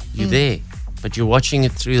 You're there. But you're watching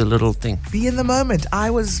it through the little thing. Be in the moment.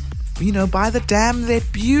 I was, by the dam there,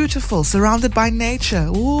 beautiful, surrounded by nature.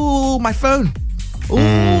 Ooh, my phone.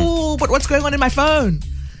 Ooh, but what's going on in my phone?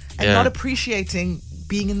 And not appreciating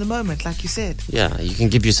being in the moment, like you said. Yeah, you can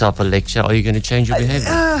give yourself a lecture. Are you going to change your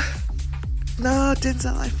behavior? No,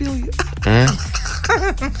 Denzel, I feel you.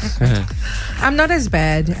 I'm not as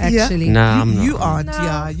bad, actually. No, I'm not. You aren't,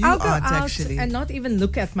 you I'll go aren't, out actually. and not even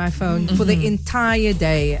look at my phone for the entire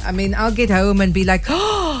day. I mean, I'll get home and be like,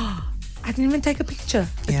 oh, I didn't even take a picture.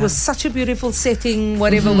 It was such a beautiful setting,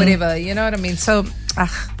 whatever. You know what I mean? So,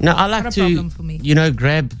 no, I like not a to, problem for me.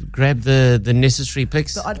 grab the necessary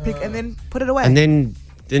pics. The odd pic and then put it away. And then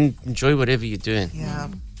enjoy whatever you're doing. Yeah.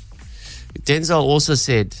 Denzel also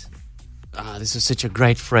said, this is such a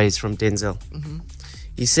great phrase from Denzel.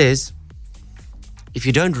 He says, if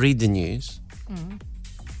you don't read the news,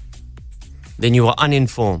 then you are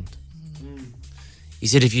uninformed. He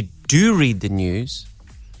said, if you do read the news,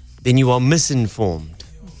 then you are misinformed.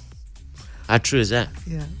 How true is that?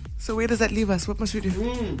 Yeah. So where does that leave us? What must we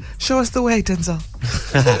do? Show us the way, Denzel.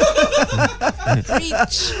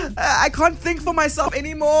 Preach. I can't think for myself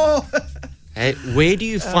anymore. Hey, where do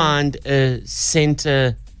you find a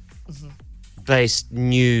center-based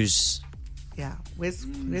news? Yeah. Where's the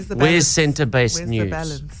balance? Where's center-based Where's news? the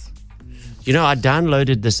balance? You know, I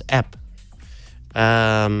downloaded this app.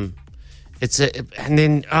 And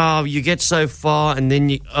then you get so far, and then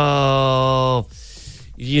you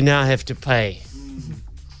now have to pay.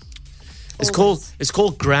 It's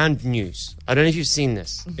called Ground News. I don't know if you've seen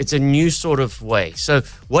this. It's a new sort of way. So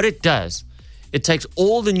what it does, it takes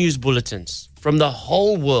all the news bulletins from the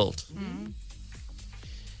whole world,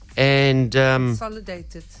 and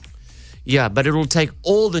Consolidated. yeah, but it will take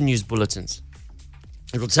all the news bulletins.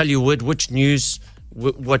 It will tell you which news,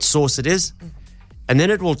 what source it is, and then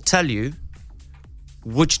it will tell you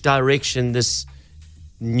which direction this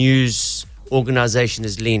news organization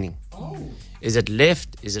is leaning. Is it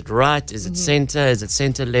left? Is it right? Is it center? Is it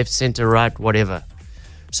center left, center right, whatever?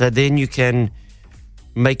 So then you can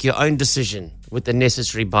make your own decision with the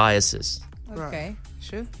necessary biases. Okay,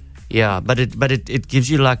 sure. Yeah, but it gives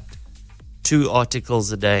you like 2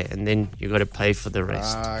 articles a day, and then you got to pay for the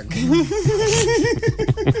rest.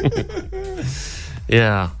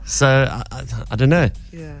 Yeah. So I don't know.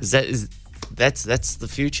 Yeah. That's the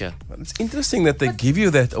future. It's interesting that they give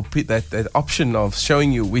you that option of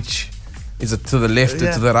showing you which is it to the left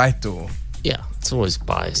or to the right, or Yeah, it's always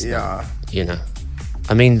biased. Yeah. You know,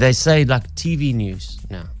 I mean, they say like TV news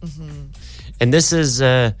now, and this is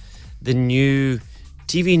the new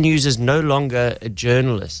TV news is no longer a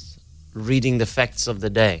journalist reading the facts of the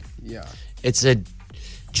day. Yeah. It's a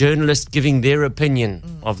journalist giving their opinion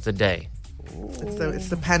of the day. It's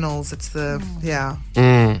the panels. It's the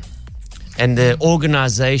And the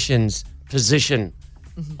organization's position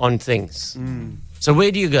on things. So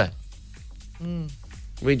where do you go?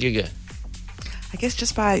 Where do you go? I guess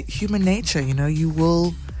just by human nature, you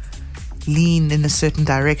will lean in a certain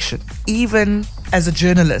direction, even as a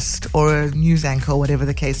journalist or a news anchor, whatever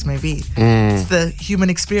the case may be. It's the human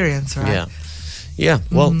experience, right? Yeah.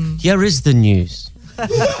 Well, here is the news.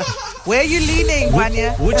 Where are you leaning,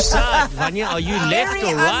 Vanya? Which side, Vanya? Are you left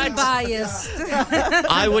Very or right? unbiased.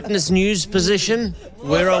 Eyewitness news position.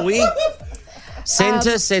 Where are we?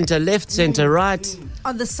 Center left, center right.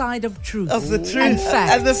 On the side of truth. Of the truth and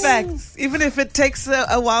facts. and the facts. Even if it takes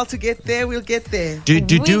a while to get there, we'll get there.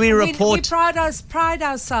 Do we report? We pride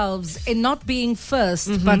ourselves in not being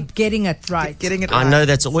first, but getting it right. Getting it I right. know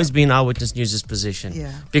that's always been Eyewitness News' position.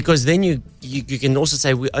 Yeah. Because then you can also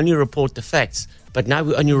say we only report the facts, but now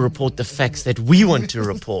we only report the facts that we want to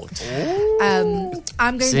report.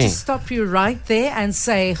 I'm going Sing. to stop you right there and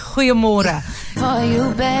say, Goeiemorgen. For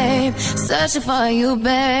you, babe. Searching for you,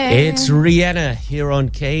 babe. It's Rihanna here on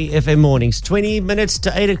KFM Mornings. 20 minutes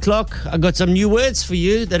to 8 o'clock. I got some new words for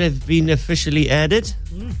you that have been officially added.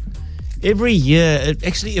 Every year,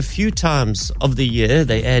 actually a few times of the year,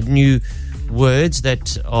 they add new words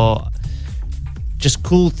that are just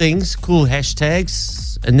cool things, cool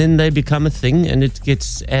hashtags, and then they become a thing and it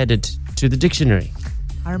gets added to the dictionary.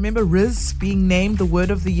 I remember Riz being named the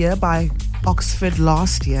word of the year by Oxford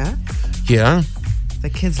last year. Yeah.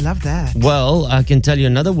 The kids love that. Well, I can tell you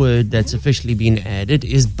another word that's officially been added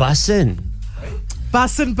is bussin'.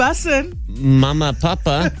 Bussin'. Mama,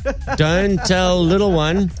 Papa, don't tell little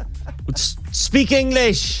one, speak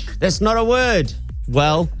English. That's not a word.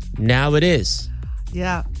 Well, now it is.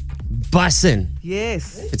 Yeah. Bussin'.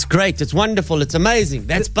 Yes. It's great. It's wonderful. It's amazing.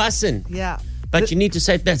 That's bussin'. Yeah. But you need to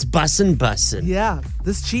say that's bussin'. Yeah.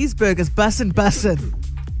 This cheeseburger's bussin'.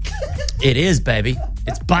 It is, baby.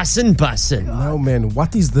 It's bussin'. No, man,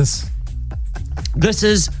 what is this? This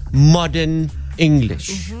is modern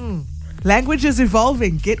English. Language is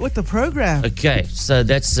evolving. Get with the program. Okay, so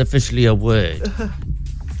that's officially a word.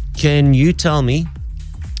 Can you tell me,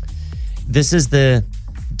 this is the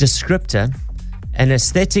descriptor, an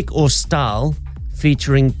aesthetic or style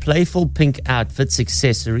featuring playful pink outfits,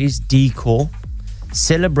 accessories, decor,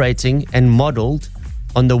 celebrating and modeled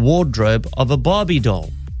on the wardrobe of a Barbie doll.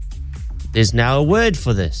 There's now a word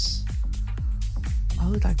for this.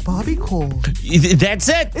 Oh, like Barbie call. That's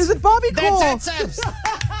it. Is it Barbie call? That's it.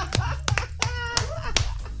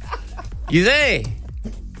 You there?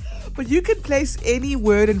 But you can place any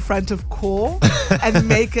word in front of core and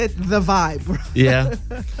make it the vibe. Yeah.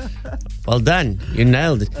 Well done. You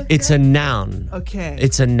nailed it. It's a noun. Okay.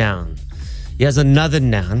 It's a noun. Here's another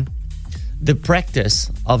noun. The practice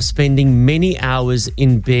of spending many hours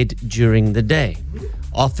in bed during the day,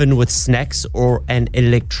 often with snacks or an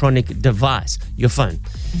electronic device, your phone,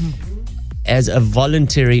 as a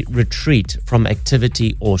voluntary retreat from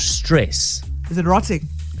activity or stress. Is it rotting?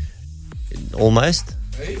 Almost.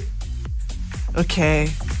 Okay.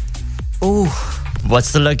 Ooh.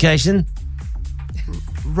 What's the location?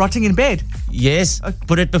 Rotting in bed. Yes.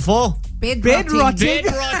 Put it before. Bed Bed rotting. Bed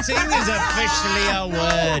rotting is officially a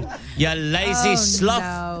word. You lazy sloth.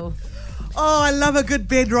 No. Oh, I love a good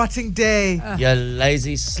bed rotting day. You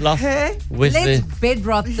lazy sloth. Hey? With Let's the bed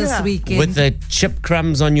rot this Yeah. weekend. with the chip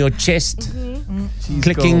crumbs on your chest.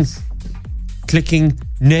 Mm-hmm. Clicking.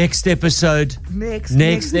 Next episode.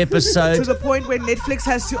 Next episode. To the point where Netflix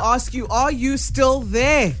has to ask you, are you still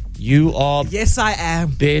there? You are Yes, I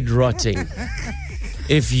am. bed rotting.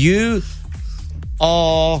 If you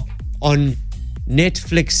are on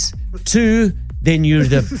Netflix too, then you're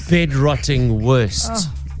the bed rotting worst.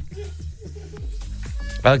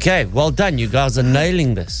 Okay, well done. You guys are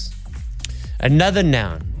nailing this. Another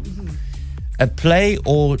noun. A ploy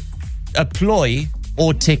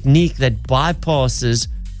or technique that bypasses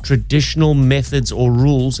traditional methods or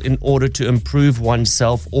rules in order to improve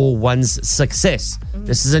oneself or one's success.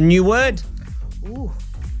 This is a new word. Ooh,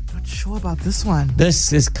 not sure about this one.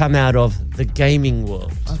 This has come out of the gaming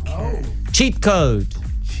world. Okay. Cheat code.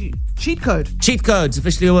 Cheat code. Cheat code's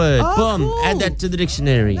officially a word. Oh, Boom. cool. Add that to the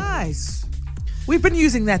dictionary. Nice. We've been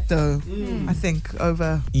using that though, I think,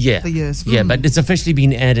 over Yeah. the years. Yeah, but it's officially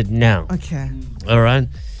been added now. Okay. All right.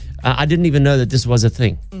 I didn't even know that this was a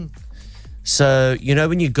thing. So, you know,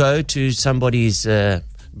 when you go to somebody's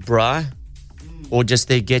braai or just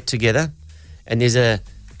their get together and there's a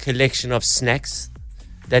collection of snacks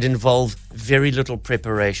that involve very little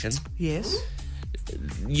preparation, Yes.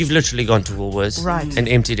 you've literally gone to Woolworths Right. and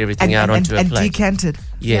emptied everything out onto a and plate. decanted.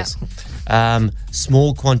 Yes.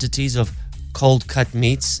 Small quantities of cold cut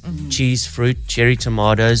meats, cheese, fruit, cherry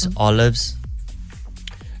tomatoes, olives.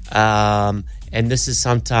 And this is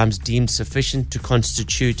sometimes deemed sufficient to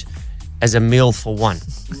constitute as a meal for one.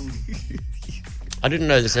 I didn't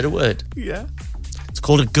know this had a word. Yeah. It's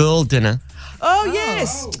called a girl dinner. Oh,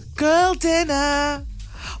 yes. Girl dinner.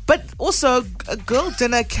 But also, a girl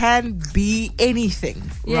dinner can be anything,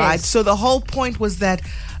 Yes. right? So the whole point was that,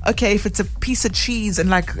 okay, if it's a piece of cheese and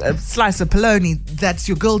like a slice of bologna, that's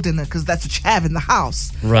your girl dinner because that's what you have in the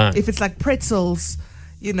house. Right. If it's like pretzels,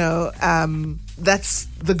 you know, that's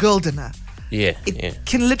the girl dinner. Yeah, It yeah.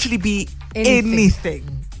 can literally be Anything.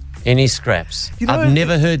 anything. Any scraps. You know, I've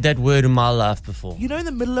never heard that word in my life before. You know, in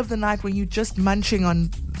the middle of the night when you're just munching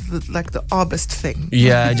on the arbist thing.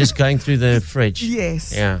 Yeah, just going through the fridge.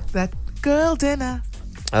 Yes. Yeah. That girl dinner.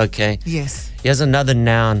 Okay. Yes. Here's another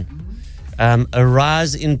noun. A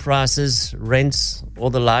rise in prices, rents,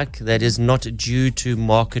 or the like that is not due to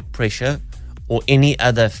market pressure or any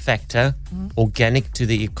other factor organic to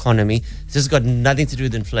the economy. This has got nothing to do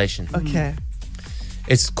with inflation. Okay.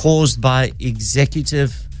 It's caused by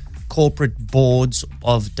executive corporate boards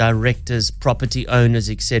of directors, property owners,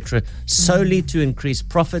 etc., solely to increase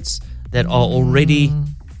profits that are already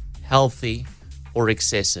healthy or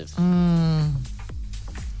excessive.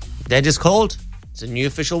 That is called, it's a new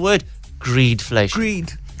official word, greedflation.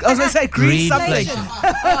 Greed. I was going to say greed something.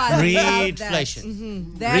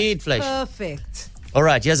 Greedflation. That's Greedflation. perfect. All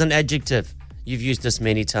right, here's an adjective. You've used this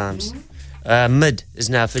many times. Mid is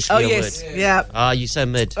now Oh, officially a yes. word. Yeah. Ah, you're so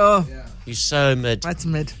mid. Oh, You're so mid. that's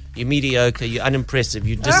mid. You're mediocre. You're unimpressive.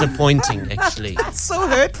 You're disappointing, actually. That's so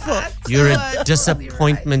hurtful. You're a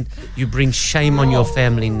disappointment. You bring shame on your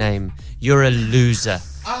family name. You're a loser.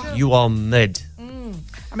 You are mid.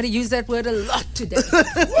 I'm going to use that word a lot today.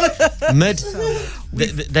 Mid.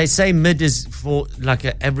 They say mid is for like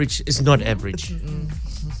an average. It's not average.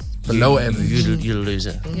 Below average. You're a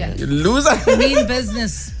loser. Yeah. You loser. Mean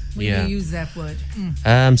business when Yeah. you use that word.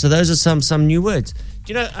 So those are some new words.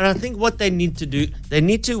 Do you know? And I think what they need to do, they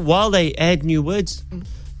need to, while they add new words,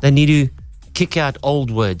 they need to kick out old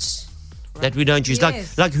words that we don't use.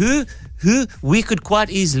 Yes. Like who we could quite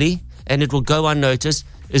easily, and it will go unnoticed,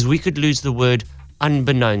 is we could lose the word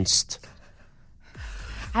unbeknownst.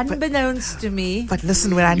 Unbeknownst to me. But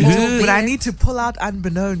listen, when I need to pull out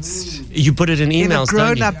unbeknownst You put it in in a emails,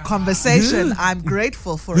 don't you? grown-up conversation, I'm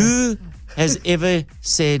grateful for it. Who has ever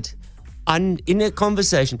said in a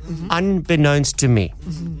conversation, unbeknownst to me?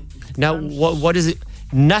 Now, what is it?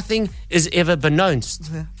 Nothing is ever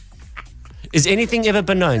beknownst. Yeah. Is anything ever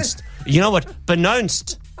beknownst? You know what?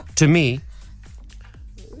 Beknownst to me.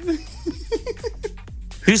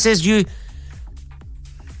 Who says you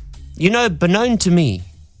know, beknown to me?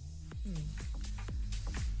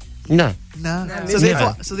 No. No. Never. So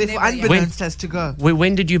therefore, Never. unbeknownst has to go.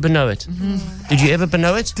 When did you beknow it? Did you ever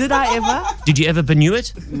beknow it? Did I ever? Did you ever beknew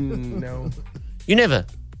it? No. You never.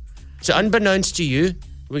 So unbeknownst to you,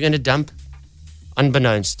 we're going to dump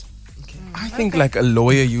unbeknownst. I think like a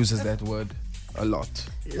lawyer uses that word a lot.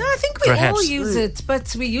 No, I think we all Perhaps. use it,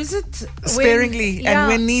 but we use it Sparingly and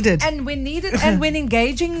when needed. And when needed and when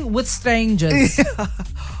engaging with strangers.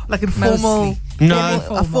 Like informal, Mostly. No.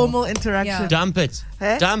 a formal interaction. Dump it.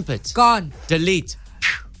 Eh? Dump it. Gone. Delete.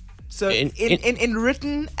 So In- in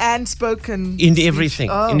written and spoken. In speech. everything.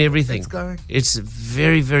 Oh, in everything. It's going. It's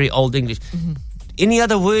very, very old English. Any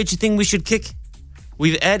other words you think we should kick?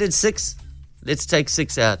 We've added 6. Let's take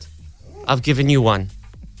 6 out. I've given you 1.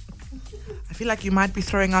 I feel like you might be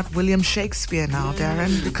throwing out William Shakespeare now,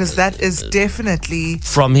 Darren, because that is definitely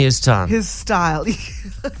From his time. his style.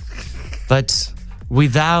 But we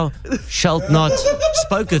thou shalt not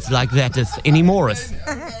spoketh like thateth anymoreth.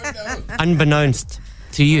 Unbeknownst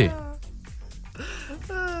to you.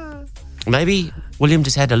 Maybe William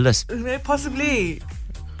just had a lisp Possibly.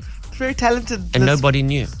 Very talented. and lisp. nobody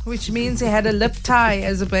knew. Which means he had a lip tie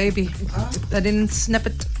as a baby. They didn't snip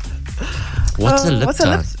it. What's a lip what's a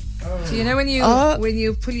tie? lip- So you know when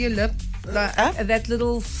you pull your lip, that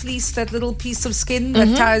little fleece, that little piece of skin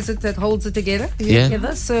that ties it, that holds it together. Yeah.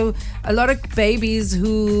 Together. So a lot of babies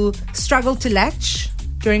who struggle to latch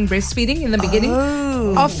during breastfeeding in the beginning,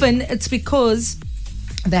 often it's because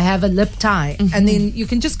they have a lip tie, and then you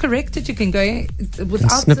can just correct it. You can go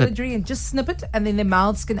without snip it. surgery and just snip it, and then their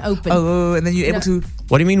mouths can open. Oh, and then you're able to.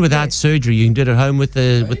 What do you mean without surgery? You can do it at home with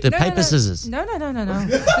the paper scissors. No.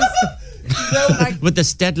 Just, like, With the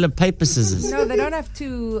Stadler paper scissors. no, they don't have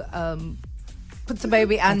to put the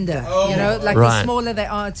baby under. Like Right. the smaller they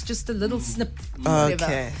are, it's just a little snip. whatever.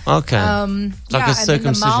 Okay. Okay. Like a and then the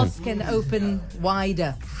circumcision. mouth can open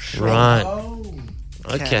wider. Right.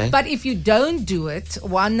 Okay. But if you don't do it,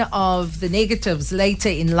 one of the negatives later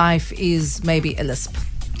in life is maybe a lisp.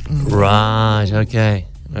 Right. Okay.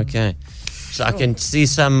 So I can see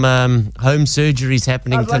some home surgeries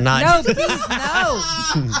happening tonight. No, please, no.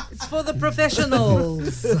 It's for the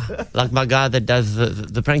professionals. Like my guy that does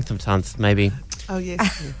the prank sometimes, maybe. Oh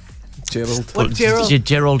yes. Gerald. What Gerald?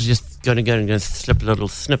 Gerald's just going to slip a little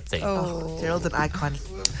snip there. Oh, Gerald's an icon.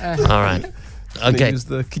 All right. They Okay. use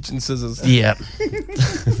the kitchen scissors. Yeah.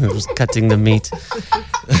 I was cutting the meat.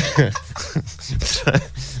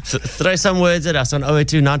 Throw some words at us on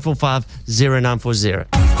 082 945 0940.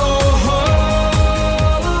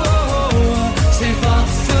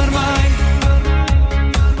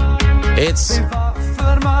 It's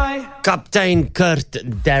Captain Kurt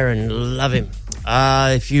Darren. Love him.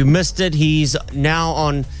 If you missed it, he's now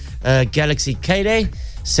on Galaxy K-Day,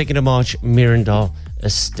 2nd of March, Mirandale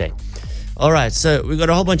Estate. All right, so we've got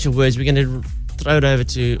a whole bunch of words. We're going to throw it over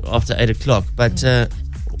to after 8 o'clock. But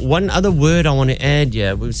one other word I want to add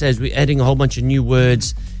here, it says we're adding a whole bunch of new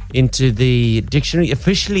words into the dictionary,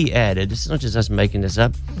 officially added. It's not just us making this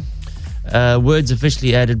up. Words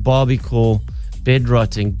officially added: barbecue, bed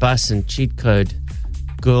rotting, bus and cheat code,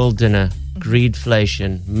 girl dinner,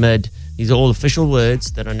 greedflation, mid. These are all official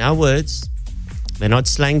words that are now words. They're not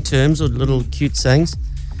slang terms or little cute sayings.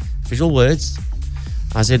 Official words.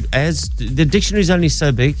 I said, as the dictionary is only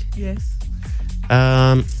so big, Yes.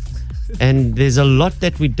 and there's a lot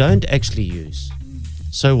that we don't actually use.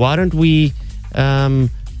 So why don't we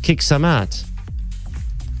kick some out?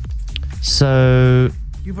 So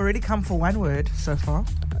You've already come for one word so far.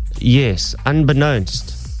 yes,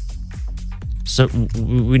 unbeknownst. So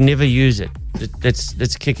we never use it.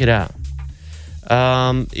 Let's kick it out.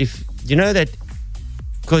 If you know that,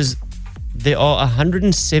 because there are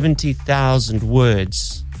 170,000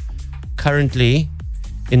 words currently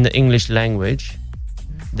in the English language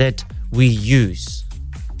that we use.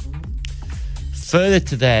 Further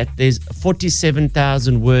to that, there's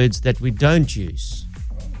 47,000 words that we don't use.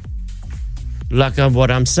 Like what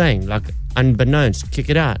I'm saying, like unbeknownst, kick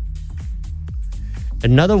it out.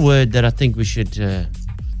 Another word that I think we should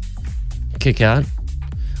kick out,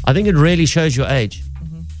 I think it really shows your age.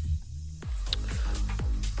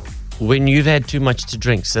 When you've had too much to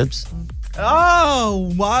drink, Sibs.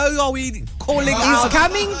 Oh, why are we calling out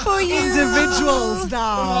coming for you. individuals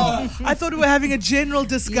now? I thought we were having a general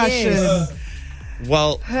discussion. Yes.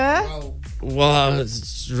 Well, Huh?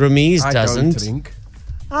 Ramiz I doesn't. don't drink.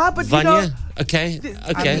 But Vanya, you know,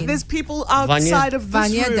 okay. there's people outside of this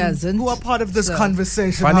Vanya room doesn't. who are part of this So-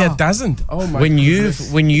 conversation. Vanya Ah. doesn't. Oh my When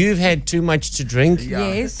goodness. you've had too much to drink,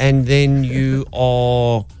 Yes. and then you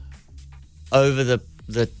are over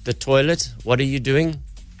the toilet, what are you doing?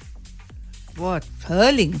 What?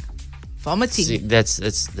 Hurling. Vomiting. See, that's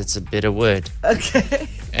a better word. Okay.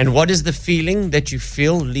 And what is the feeling that you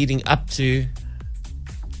feel leading up to?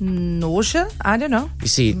 Nausea? I don't know. You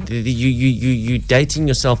see, you dating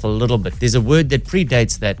yourself a little bit. There's a word that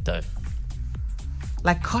predates that, though.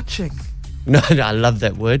 Like coaching. No, I love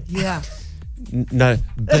that word. Yeah. No,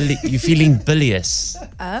 you're feeling bilious.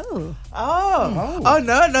 Oh. Oh,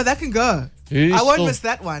 no, that can go. I won't miss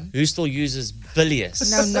that one. Who still uses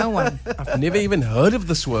bilious? No one. I've never even heard of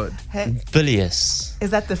this word. Hey, Bilious. is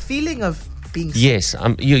that the feeling of being sick? Yes.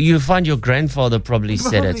 You find your grandfather probably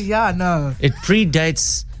said it. Yeah, no. It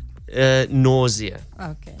predates nausea.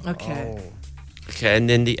 Okay. Okay. Okay, and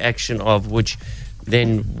then the action of which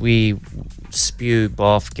then we spew,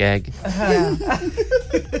 barf, gag,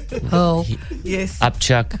 Oh. Yes.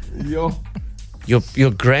 upchuck. Yo.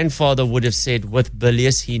 Your grandfather would have said with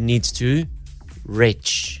bilious he needs to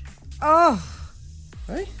retch. Oh.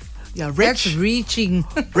 Yeah, That's rich. reaching.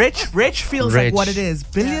 Rich feels like Rich. what it is.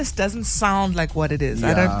 Bilious doesn't sound like what it is.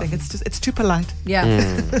 I don't think it's too polite.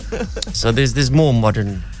 Yeah. So there's more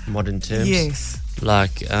modern terms. Yes.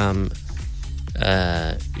 Like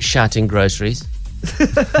shouting groceries.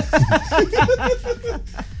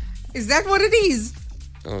 Is that what it is?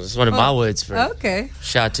 Oh, that's one of my words for it. Okay.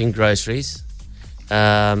 Shouting groceries.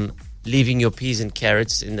 Leaving your peas and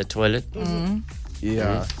carrots in the toilet.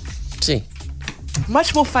 Yeah. See,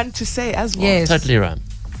 Much more fun to say as well. Yes. totally right.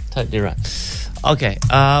 Okay,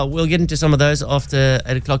 we'll get into some of those after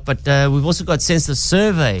 8 o'clock, but we've also got Sense the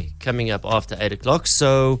Survey coming up after 8 o'clock.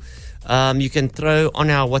 So you can throw on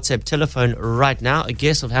our WhatsApp telephone right now a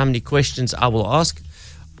guess of how many questions I will ask.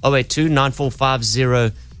 082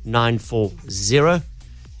 9450 940.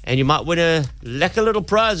 And you might win a lekker little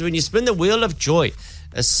prize when you spin the Wheel of Joy.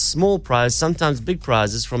 A small prize, sometimes big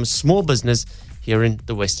prizes from a small business here in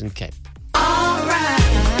the Western Cape.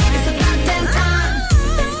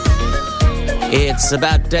 It's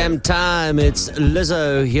about damn time. It's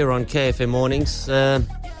Lizzo here on KFM Mornings.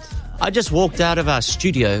 I just walked out of our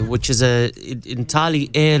studio, which is a entirely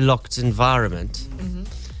airlocked environment,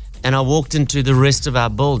 and I walked into the rest of our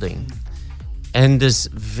building, and this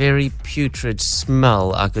very putrid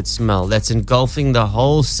smell I could smell that's engulfing the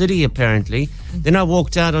whole city apparently. Then I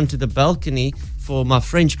walked out onto the balcony for my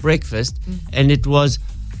French breakfast, and it was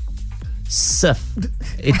sif.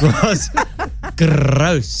 It was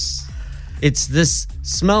gross. It's this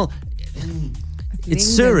smell. It's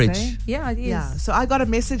sewage. Yeah, it is. Yeah. So I got a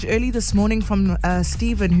message early this morning from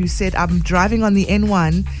Stephen who said, I'm driving on the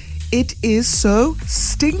N1. It is so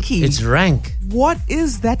stinky. It's rank. What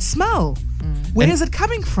is that smell? Where is it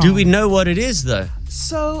coming from? Do we know what it is, though?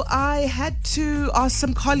 So I had to ask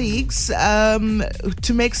some colleagues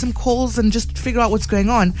to make some calls and just figure out what's going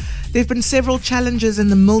on. There have been several challenges in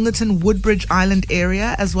the Milnerton Woodbridge Island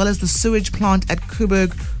area, as well as the sewage plant at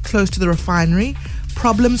Coburg close to the refinery.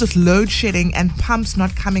 Problems with load shedding and pumps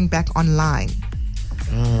not coming back online.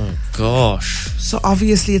 Oh, gosh. So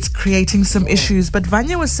obviously it's creating some issues. But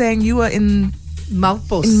Vanya was saying you were in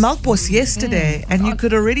Melkbos yesterday and you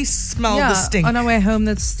could already smell the stink. On our way home,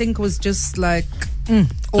 that stink was just like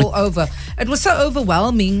all over. It was so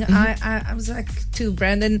overwhelming. I was like to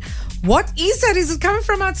Brandon, what is that? Is it coming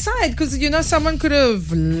from outside? Because, someone could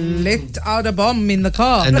have let out a bomb in the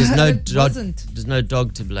car. And there's no It wasn't. There's no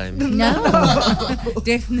dog to blame. No,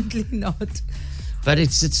 definitely not. But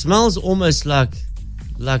it smells almost like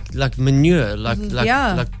manure,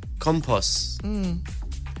 like compost.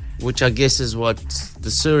 Which I guess is what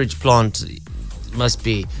the sewage plant must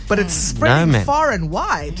be. But it's spreading man. far and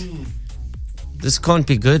wide. This can't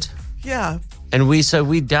be good. Yeah. And we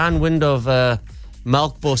downwind of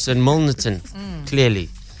Melkbos and Milnerton, clearly.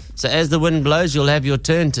 So as the wind blows, you'll have your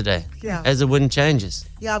turn today. Yeah. As the wind changes.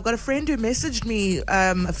 Yeah, I've got a friend who messaged me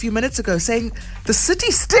a few minutes ago saying the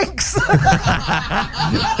city stinks.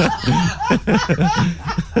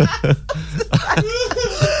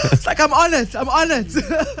 It's like I'm on it.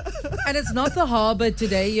 And it's not the harbour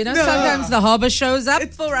today. Sometimes the harbour shows up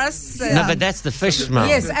for us. No, but that's the fish smell.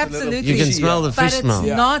 Yes, absolutely. You can smell the fish smell. But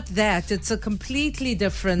it's not that. It's a completely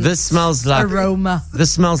different This smells like aroma.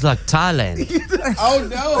 This smells like Thailand. Oh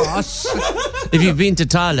no! Gosh. If you've been to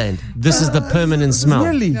Thailand, this is the permanent smell.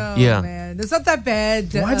 Really? No, Yeah. man. It's not that bad.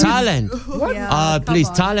 Thailand. Yeah, Please,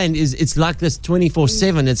 come on. Thailand it's like this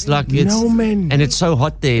 24/7. It's like it's No, man. and it's so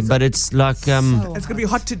hot there, but it's like It's going to be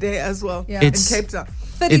hot today as well. Yeah. In It's- Cape Town.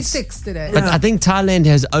 36 today. But I think Thailand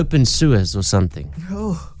has open sewers or something.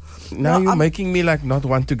 Oh. Now you're making me not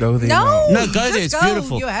want to go there. No, No, go there. just It's go.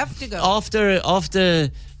 beautiful. You have to go. After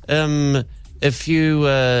a few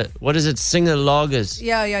what is it? Singer lagers.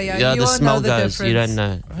 Yeah. Yeah, You the won't smell know the goes. You don't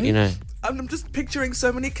know. You know. I'm just picturing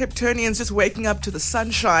so many Cape Townians just waking up to the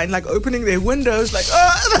sunshine, like opening their windows, like,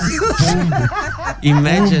 oh.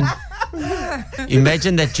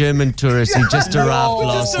 Imagine that German tourist who just arrived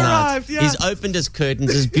last night. arrived, yeah. He's opened his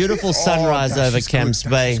curtains. There's beautiful sunrise over Camps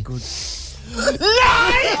Bay.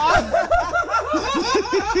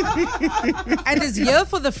 And is here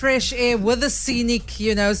for the fresh air with the scenic,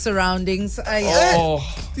 surroundings. Yeah.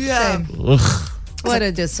 Ugh. What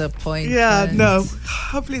a disappointment. Yeah, no.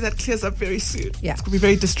 Hopefully that clears up very soon. Yeah. It's going to be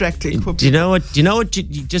very distracting. Do you know what you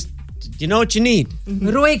need?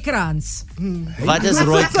 Rooikrans. What is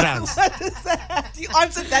rooikrans? You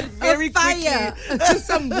answered that very quickly. Fire.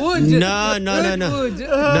 Some wood. No. Wood.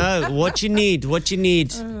 No, what you need,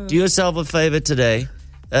 do yourself a favor today,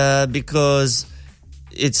 because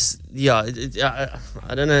it's, I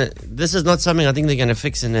don't know, this is not something I think they're going to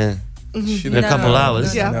fix in a couple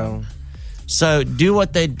hours. Yeah. No. So do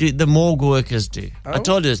what they do, the morgue workers do. I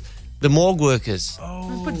told you this, the morgue workers,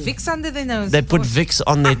 Put Vicks under their nose. they put Vicks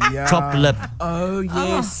on their top lip. Oh,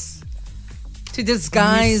 yes. to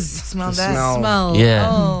disguise Smell The that. smell. Yeah.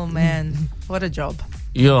 Oh man, what a job.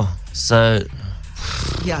 Yeah, so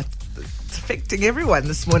Yeah. It's affecting everyone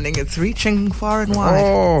this morning. It's reaching far and wide.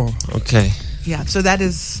 Oh. okay. Yeah, so that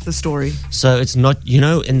is the story. So it's not,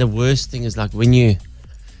 and the worst thing is like when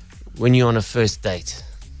you're on a first date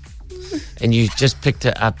and you just picked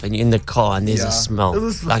her up and you're in the car and there's a smell.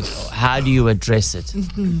 Like, how do you address it?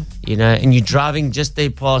 And you're driving just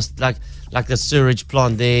there past like the sewage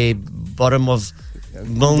plant there, bottom of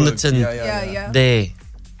Milnerton Yeah. there.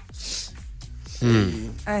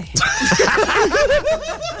 Ay.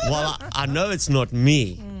 Well, I know it's not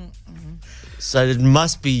me. So it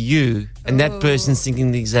must be you, and that person's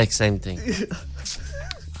thinking the exact same thing.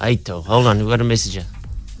 Aito, hold on, we've got a message here.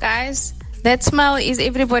 Guys, that smell is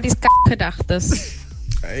everybody's gedachtes.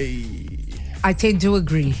 I tend to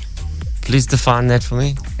agree. Please define that for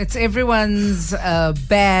me. It's everyone's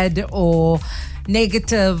bad or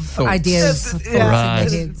negative ideas. thoughts in their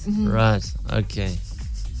heads. Right, okay.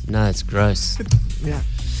 No, it's gross. Yeah.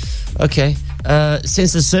 Okay,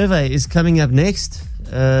 since the survey is coming up next,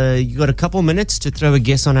 you got a couple minutes to throw a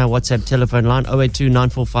guess on our WhatsApp telephone line, 082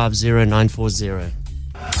 945 940.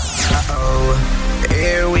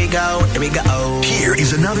 Here we go. Here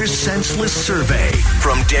is another senseless survey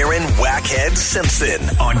from Darren Wackhead Simpson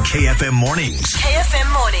on KFM Mornings.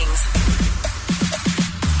 KFM Mornings.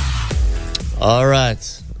 All right.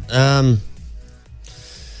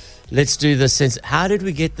 Let's do the sense. How did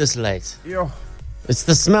we get this late? Yeah. It's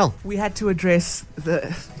the smell. We had to address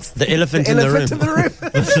the elephant in the room.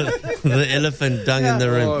 The elephant dung in the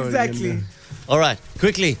room. Oh, exactly. All right,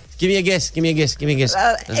 quickly. Give me a guess. 8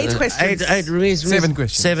 questions. 8, Ruiz. 7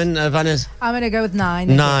 questions. 7, Vanessa. I'm going to go with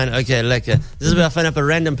 9. 9, okay, lekker. This is where I phone up a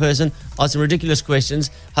random person, ask some ridiculous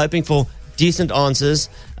questions, hoping for decent answers.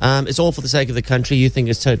 It's all for the sake of the country. You think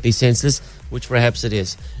it's totally senseless, which perhaps it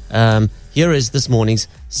is. Here is this morning's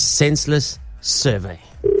senseless survey.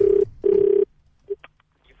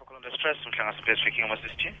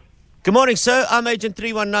 Good morning, sir. I'm Agent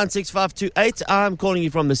 3196528. I'm calling you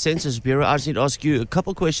from the Census Bureau. I just need to ask you a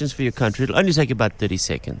couple questions for your country. It'll only take about 30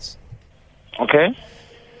 seconds. Okay.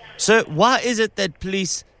 So, why is it that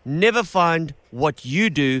police never find what you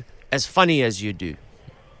do as funny as you do?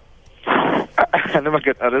 I never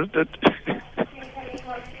get arrested.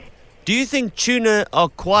 Do you think tuna are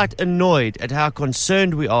quite annoyed at how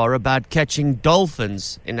concerned we are about catching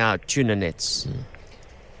dolphins in our tuna nets?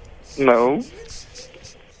 No.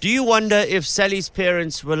 Do you wonder if Sally's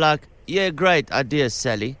parents were like, yeah, great idea,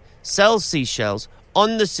 Sally. Sell seashells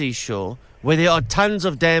on the seashore where there are tons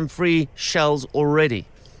of damn free shells already?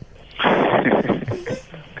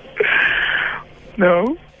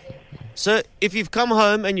 No. So, if you've come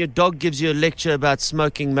home and your dog gives you a lecture about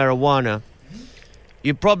smoking marijuana,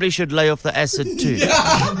 you probably should lay off the acid too.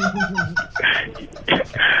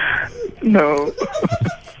 No.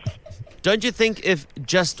 Don't you think if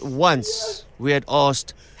just once we had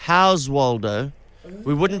asked, how's Waldo,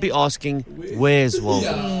 we wouldn't be asking, where's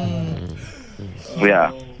Waldo?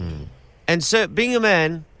 Yeah. And so being a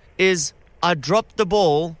man is, I dropped the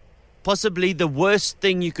ball, possibly the worst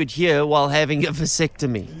thing you could hear while having a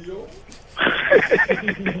vasectomy. No.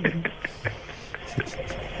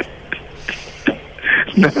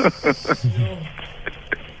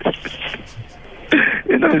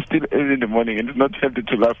 It's still early in the morning and it's not healthy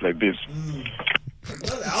to laugh like this.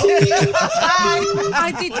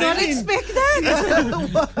 I did not expect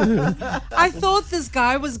that. I thought this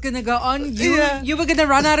guy was going to go on. You were going to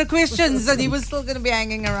run out of questions and he was still going to be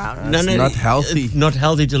hanging around. No, not healthy. It's not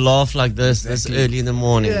healthy to laugh like this early in the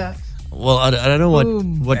morning. Yeah. Well, I don't know what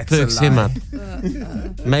That's perks a him lie. up.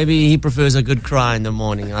 Maybe he prefers a good cry in the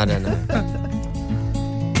morning. I don't know.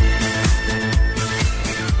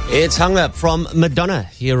 It's Hung Up from Madonna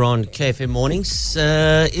here on KFM Mornings.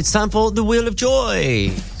 It's time for the Wheel of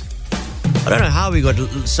Joy. I don't know how we got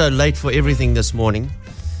so late for everything this morning,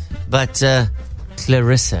 but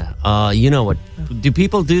Clarissa, you know what? Do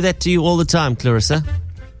people do that to you all the time, Clarissa?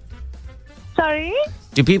 Sorry?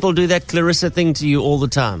 Do people do that Clarissa thing to you all the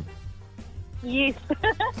time? Yes.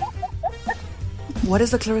 What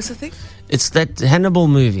is the Clarissa thing? It's that Hannibal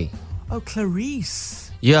movie. Oh,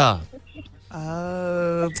 Clarice. Yeah.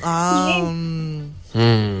 Oh.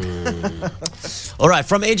 All right,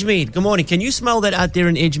 from Edgemead. Good morning. Can you smell that out there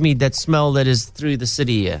in Edgemead, that smell that is through the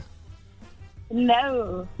city here?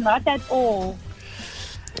 No, not at all.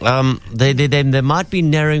 They might be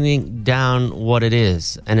narrowing down what it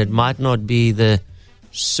is, and it might not be the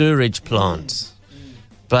sewage plant.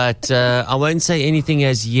 But I won't say anything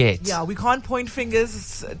as yet. Yeah, we can't point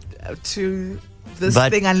fingers to this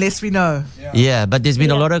But- thing unless we know. Yeah, but there's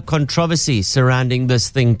been a lot of controversy surrounding this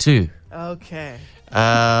thing too, Okay.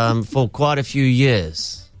 for quite a few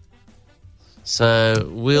years. So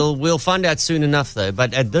we'll find out soon enough, though.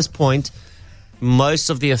 But at this point, most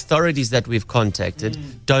of the authorities that we've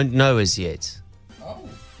contacted don't know as yet.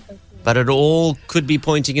 But it all could be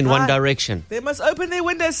pointing in one Right. direction. They must open their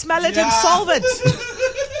windows, smell it, and solve it.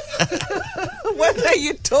 What are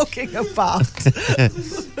you talking about?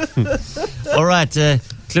 All right,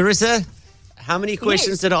 Clarissa, how many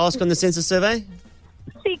questions did I ask on the census survey?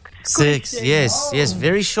 6. Six. Yes.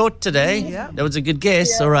 Very short today. Yeah. That was a good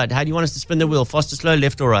guess. All right. How do you want us to spin the wheel? Fast or slow,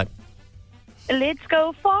 left or right? Let's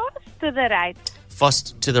go fast to the right.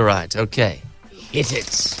 Fast to the right. Okay. Hit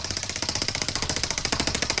it.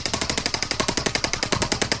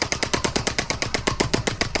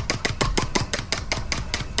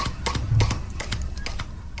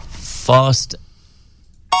 Fast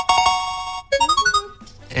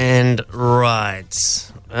and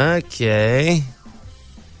right. Okay.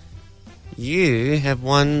 You have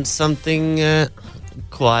won something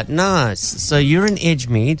quite nice. So you're in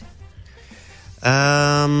Edgemead.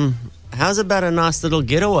 How's about a nice little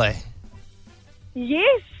getaway?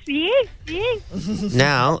 Yes.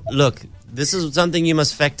 Now, look, this is something you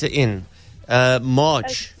must factor in.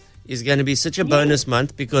 March is going to be such a bonus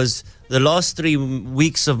month because the last 3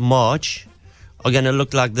 weeks of March are going to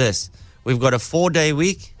look like this. We've got a 4-day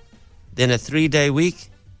week, then a 3-day week,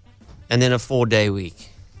 and then a 4-day week.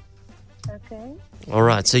 Okay. All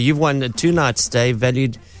right, so you've won a 2-night stay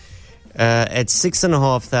valued at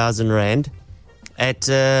 6,500 Rand at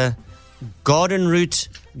Garden Route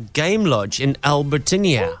Game Lodge in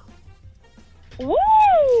Albertinia.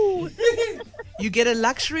 Woo! You get a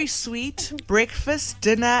luxury suite, breakfast,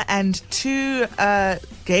 dinner, and 2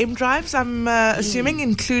 game drives, I'm assuming,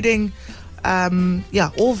 including,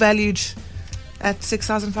 all valued at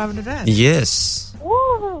 6,500 Rand. Yes.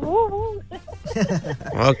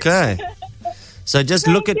 Okay. So just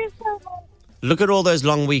look at all those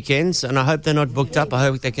long weekends, and I hope they're not booked up. I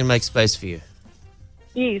hope they can make space for you.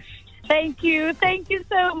 Yes. Thank you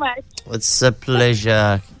so much. It's a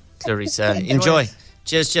pleasure, Clarissa. Enjoy.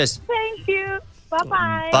 Cheers. Thank you.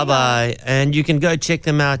 Bye-bye. Bye-bye. And you can go check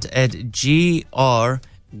them out at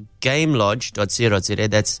grgamelodge.co.za.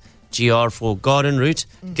 That's GR for Garden Route,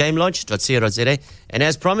 gamelodge.co.za. And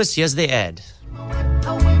as promised, here's the ad.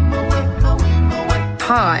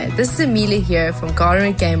 Hi, this is Amelia here from Garden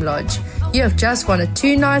Route Game Lodge. You have just won a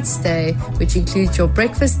 2-night stay, which includes your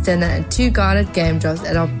breakfast, dinner, and 2 guided game drives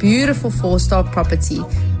at our beautiful 4-star property.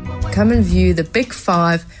 Come and view the Big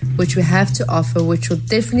 5, which we have to offer, which will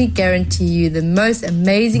definitely guarantee you the most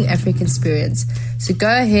amazing African experience. So go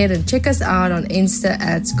ahead and check us out on Insta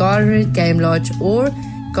at Garden Route Game Lodge or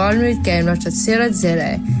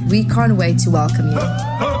gardenroutegamelodge.co.za. We can't wait to welcome you.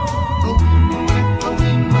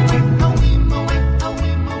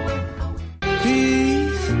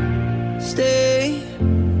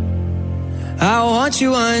 I want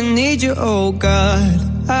you, I need you, oh God.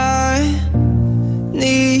 I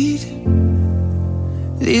need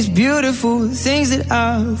these beautiful things that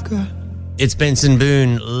I've got. It's Benson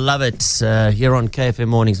Boone. Love it. Here on KFM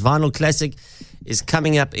Mornings. Vinyl Classic is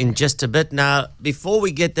coming up in just a bit. Now, before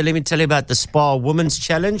we get there, let me tell you about the Spa Women's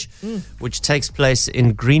Challenge, which takes place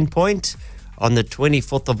in Greenpoint on the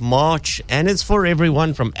 24th of March. And it's for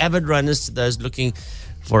everyone from avid runners to those looking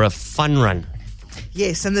for a fun run.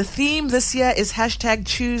 Yes, and the theme this year is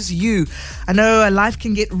 #ChooseYou. I know life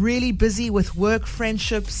can get really busy with work,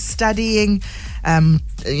 friendships, studying,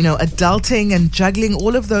 adulting and juggling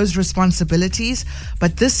all of those responsibilities.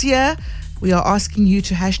 But this year, we are asking you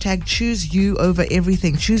to #ChooseYou over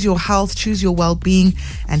everything. Choose your health, choose your well-being,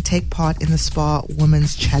 and take part in the Spa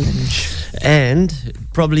Women's Challenge. And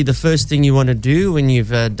probably the first thing you want to do when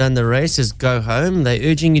you've done the race is go home. They're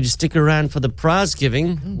urging you to stick around for the prize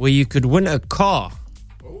giving where you could win a car.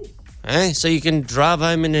 So you can drive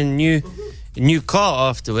home in a new car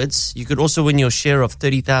afterwards. You could also win your share of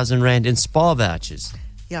 30,000 Rand in Spa vouchers.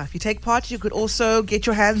 Yeah, if you take part, you could also get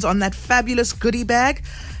your hands on that fabulous goodie bag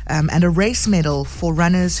and a race medal for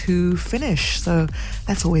runners who finish. So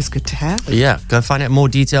that's always good to have. Yeah, go find out more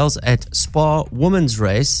details at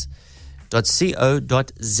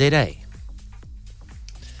spawomensrace.co.za.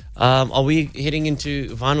 Are we heading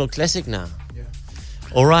into Vinyl Classic now? Yeah.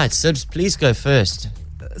 All right, Sibs, please go first.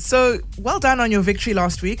 So, well done on your victory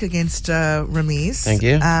last week against Ramiz. Thank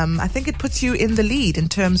you. I think it puts you in the lead in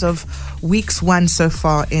terms of weeks won so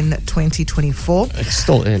far in 2024. It's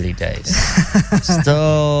still early days.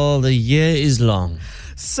 Still, the year is long.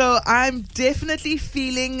 So I'm definitely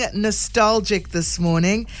feeling nostalgic this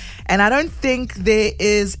morning, and I don't think there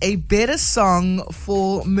is a better song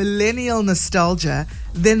for millennial nostalgia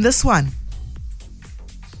than this one.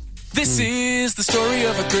 This is the story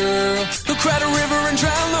of a girl who cried a river and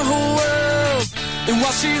drowned the whole world. And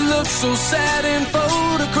while she looks so sad in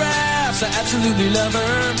photographs, I absolutely love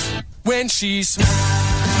her when she smiles.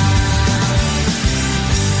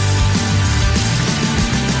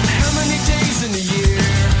 How many days in a year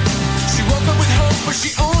she woke up with hope, but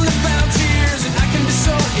she only found tears? And I can be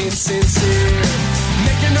so insincere,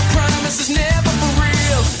 making a promise is never for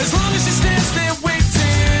real, as long as she stands there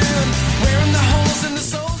waiting, wearing the holes in the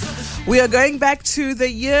soul. We are going back to the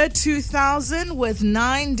year 2000 with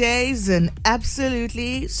 9 Days and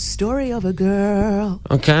absolutely Story of a Girl.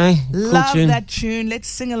 Okay, cool Love tune. that tune. Let's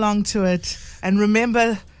sing along to it and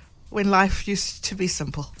remember when life used to be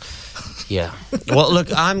simple. Yeah. Well,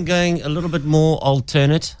 look, I'm going a little bit more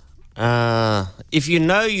alternate. If you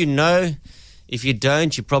know, you know. If you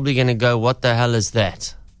don't, you're probably going to go, what the hell is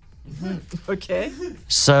that? Okay.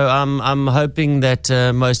 So I'm hoping that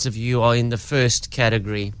most of you are in the first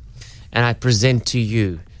category. And I present to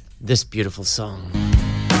you this beautiful song.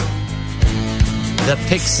 The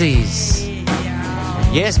Pixies.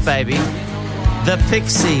 Yes, baby. The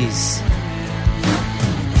Pixies.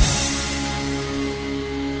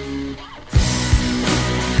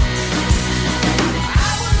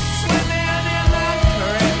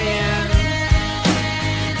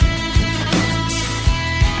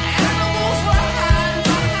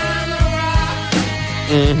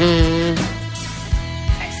 Mm-hmm.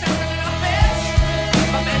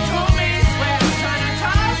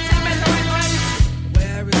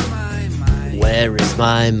 Where is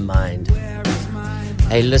my mind?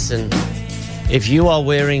 Hey, listen, if you are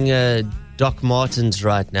wearing Doc Martens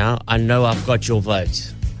right now, I know I've got your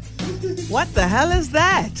vote. What the hell is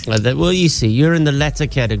that? Well, you see, you're in the latter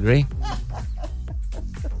category.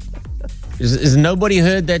 Is nobody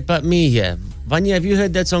heard that but me here? Vanya, have you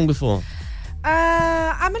heard that song before?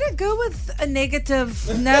 I'm going to go with a negative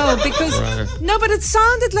no, because no, but it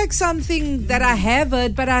sounded like something that I have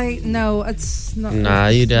heard, but it's not. Nah,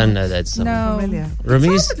 you don't know that song. No.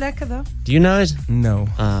 Ramiz, It sounded lekker though. do you know it? No.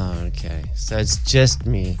 Oh, okay. So it's just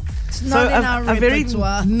me. It's not in our a very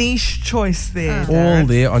repertoire. niche choice there. All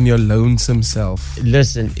there on your lonesome self.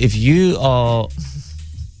 Listen, if you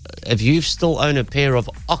still own a pair of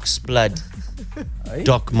Oxblood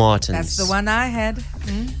Doc Martens, That's the one I had.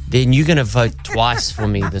 then you're going to vote twice for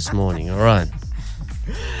me this morning, all right?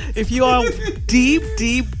 If you are deep,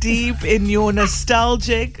 deep, deep in your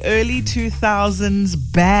nostalgic early 2000s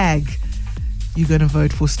bag, you're going to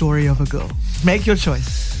vote for Story of a Girl. Make your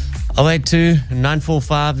choice.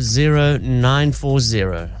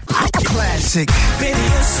 082-945-0940. Classic. Baby,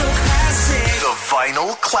 you're so classic. The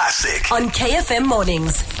Vinyl Classic. On KFM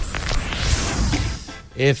Mornings.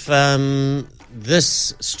 If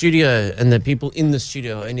this studio and the people in the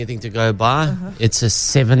studio are anything to go by, it's a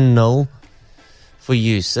 7-0 for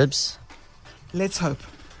you, Sibs. Let's hope.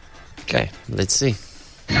 Okay, let's see.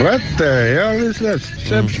 What the hell is that?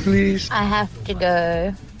 Sibs, please. I have to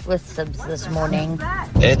go with Sibs this morning.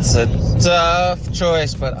 It's a tough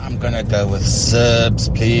choice, but I'm gonna go with Sibs,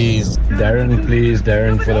 please. Darren, please.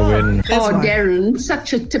 Darren for the win. Oh, Darren,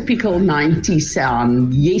 such a typical 90s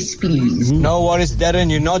sound. Yes, please. No worries, Darren.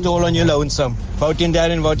 You're not all on your lonesome. Voting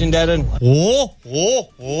Darren, voting Darren. Oh.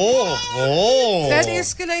 That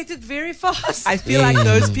escalated very fast. I feel like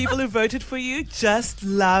those people who voted for you just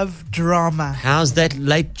love drama. How's that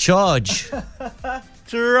late charge?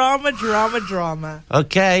 Drama.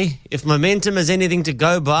 Okay, if momentum is anything to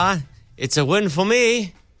go by, it's a win for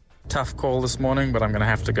me. Tough call this morning, but I'm going to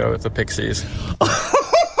have to go with the Pixies.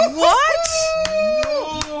 What?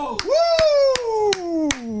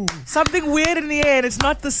 Something weird in the air, and it's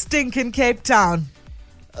not the stink in Cape Town.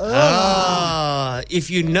 If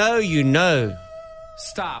you know, you know.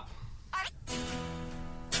 Stop.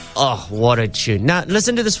 Oh, what a tune. Now,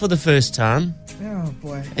 listen to this for the first time. Oh,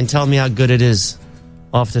 boy. And tell me how good it is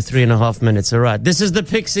after 3.5 minutes. All right, this is the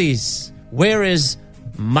Pixies. Where is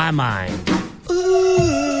my mind?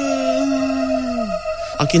 Ooh.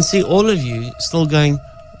 I can see all of you still going,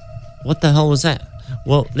 what the hell was that?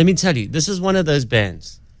 Well, let me tell you, this is one of those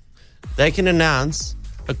bands. They can announce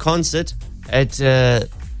a concert at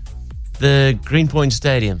the Greenpoint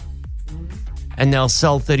Stadium, and they'll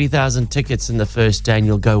sell 30,000 tickets in the first day, and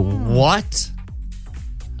you'll go, what?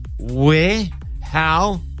 Where?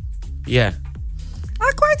 How? Yeah.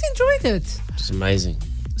 I quite enjoyed it. It's amazing.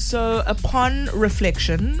 So, upon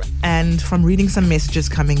reflection and from reading some messages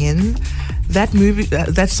coming in,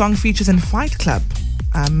 that song features in Fight Club.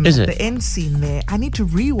 Is it? The end scene there. I need to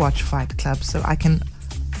rewatch Fight Club so I can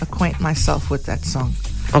acquaint myself with that song.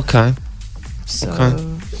 Okay. So,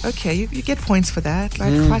 okay, you get points for that.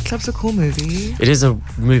 Like, Fight Club's a cool movie. It is a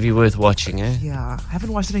movie worth watching, eh? Yeah, I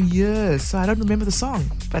haven't watched it in years, so I don't remember the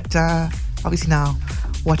song. But obviously now,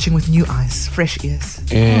 watching with new eyes, fresh ears.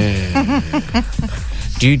 Yeah.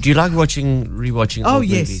 Do you like rewatching old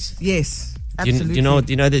movies? Yes, Do absolutely. you know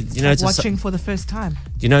it's watching for the first time.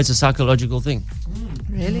 Do you know it's a psychological thing?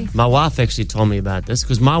 Really? My wife actually told me about this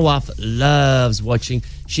because my wife loves watching.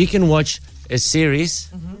 She can watch a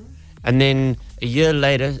series, and then a year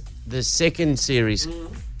later, the second series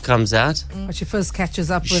comes out. But she first catches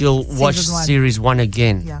up with She'll watch season 1. series 1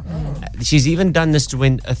 again. Yeah. She's even done this to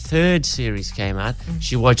when a third series came out.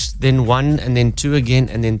 She watched then 1 and then 2 again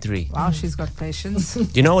and then 3. Wow, she's got patience. Do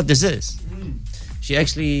you know what this is? She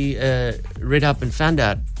actually read up and found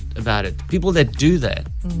out about it. People that do that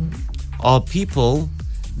are people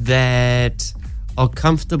that are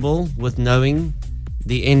comfortable with knowing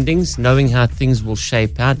the endings, knowing how things will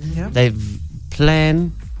shape out. Yeah. They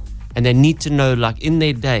plan and they need to know, like, in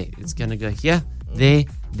their day, it's going to go here, there,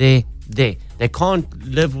 there, there. They can't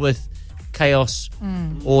live with chaos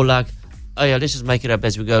or like, oh yeah, let's just make it up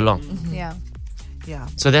as we go along. Yeah. Yeah.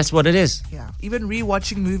 So that's what it is. Yeah. Even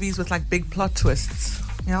rewatching movies with like big plot twists.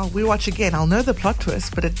 You know, we watch again. I'll know the plot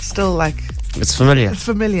twist, but it's still like... It's familiar. It's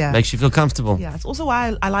familiar. Makes you feel comfortable. Yeah. It's also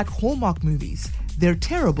why I like Hallmark movies. They're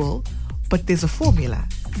terrible, but there's a formula.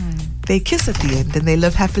 They kiss at the end and they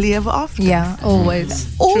live happily ever after. Yeah,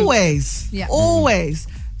 always. Always. Yeah. Always.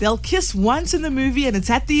 They'll kiss once in the movie and it's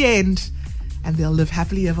at the end and they'll live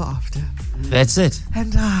happily ever after. That's it.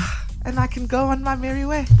 And I can go on my merry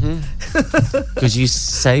way. Because you're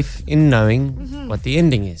safe in knowing what the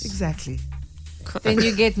ending is. Exactly. Then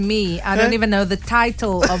you get me. I don't even know the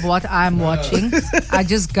title of what I'm watching. I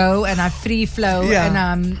just go and I free flow. Yeah. And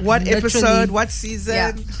I'm what literally- episode, what season.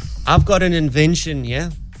 Yeah. I've got an invention here.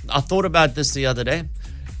 I thought about this the other day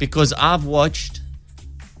because I've watched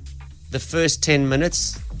the first 10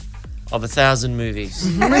 minutes of 1,000 movies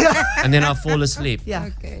and then I fall asleep. Yeah.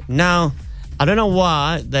 Okay. Now, I don't know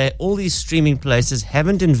why all these streaming places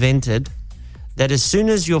haven't invented that as soon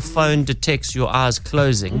as your phone detects your eyes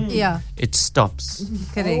closing, Yeah. it stops.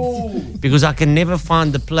 Correct. Because I can never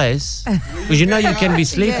find the place. Because you know you can be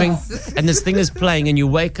sleeping and this thing is playing and you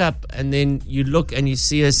wake up and then you look and you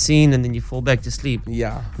see a scene and then you fall back to sleep.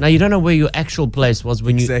 Yeah. Now you don't know where your actual place was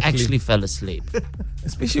when you Exactly. actually fell asleep.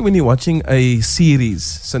 Especially when you're watching a series.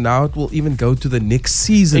 So now it will even go to the next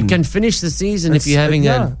season. It can finish the season if you're having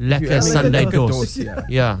a lekker Sunday dose.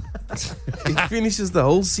 Yeah. It finishes the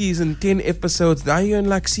whole season, 10 episodes. Now you're in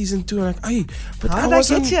like season 2 and like, hey, but How I did I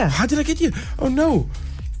wasn't. get here? How did I get here? Oh no.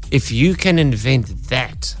 If you can invent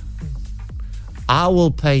that, I will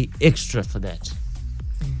pay extra for that.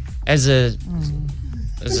 As a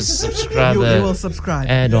subscriber. You will subscribe.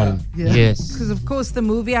 Add on. Yeah. Yes. Because, of course, the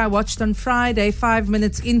movie I watched on Friday, 5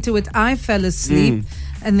 minutes into it, I fell asleep.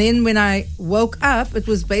 And then when I woke up, it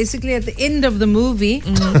was basically at the end of the movie.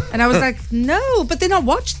 And I was like, no. But then I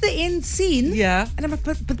watched the end scene. Yeah. And I'm like,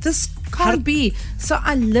 but this can't be. So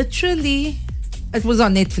I literally, it was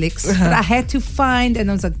on Netflix. But I had to find,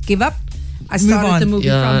 and I was like, give up. I started the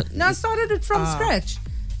movie I started it from scratch.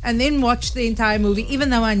 And then watched the entire movie, even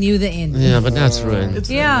though I knew the end. Yeah, but that's ruined.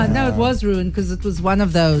 It was ruined because it was one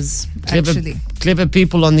of those, actually. Clever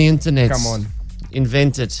people on the internet. Come on.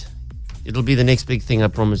 Invent it. It'll be the next big thing, I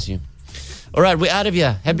promise you. All right, we're out of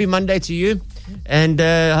here. Happy Monday to you. And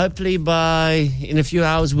hopefully in a few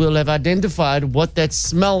hours, we'll have identified what that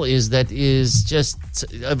smell is that is just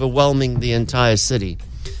overwhelming the entire city.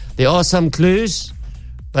 There are some clues,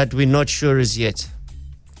 but we're not sure as yet.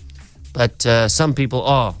 But some people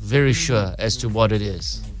are very sure as to what it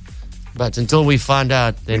is. But until we find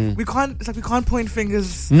out, then... We can't point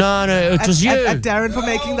fingers. No, it was you. At Darren for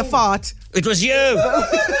making the fart. It was you.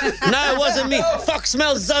 No, it wasn't me. Fox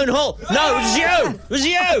smells his own hole. No, it was you. It was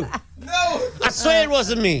you. No. I swear it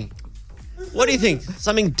wasn't me. What do you think?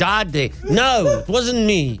 Something died there. No, it wasn't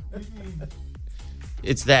me.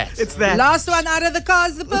 It's that. It's that. Last one out of the car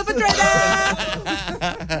is the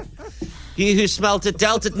perpetrator. He who smelt it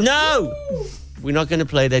dealt it. No. We're not going to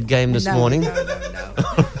play that game this No, morning.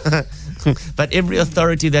 no. But every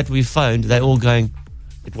authority that we phoned, they're all going,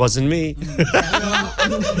 it wasn't me.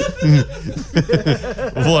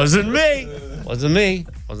 Wasn't me. Wasn't me.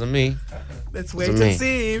 Wasn't me. Let's wait Wasn't and me.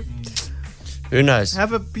 see. Who knows?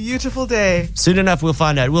 Have a beautiful day. Soon enough, we'll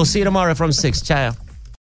find out. We'll see you tomorrow from 6. Ciao.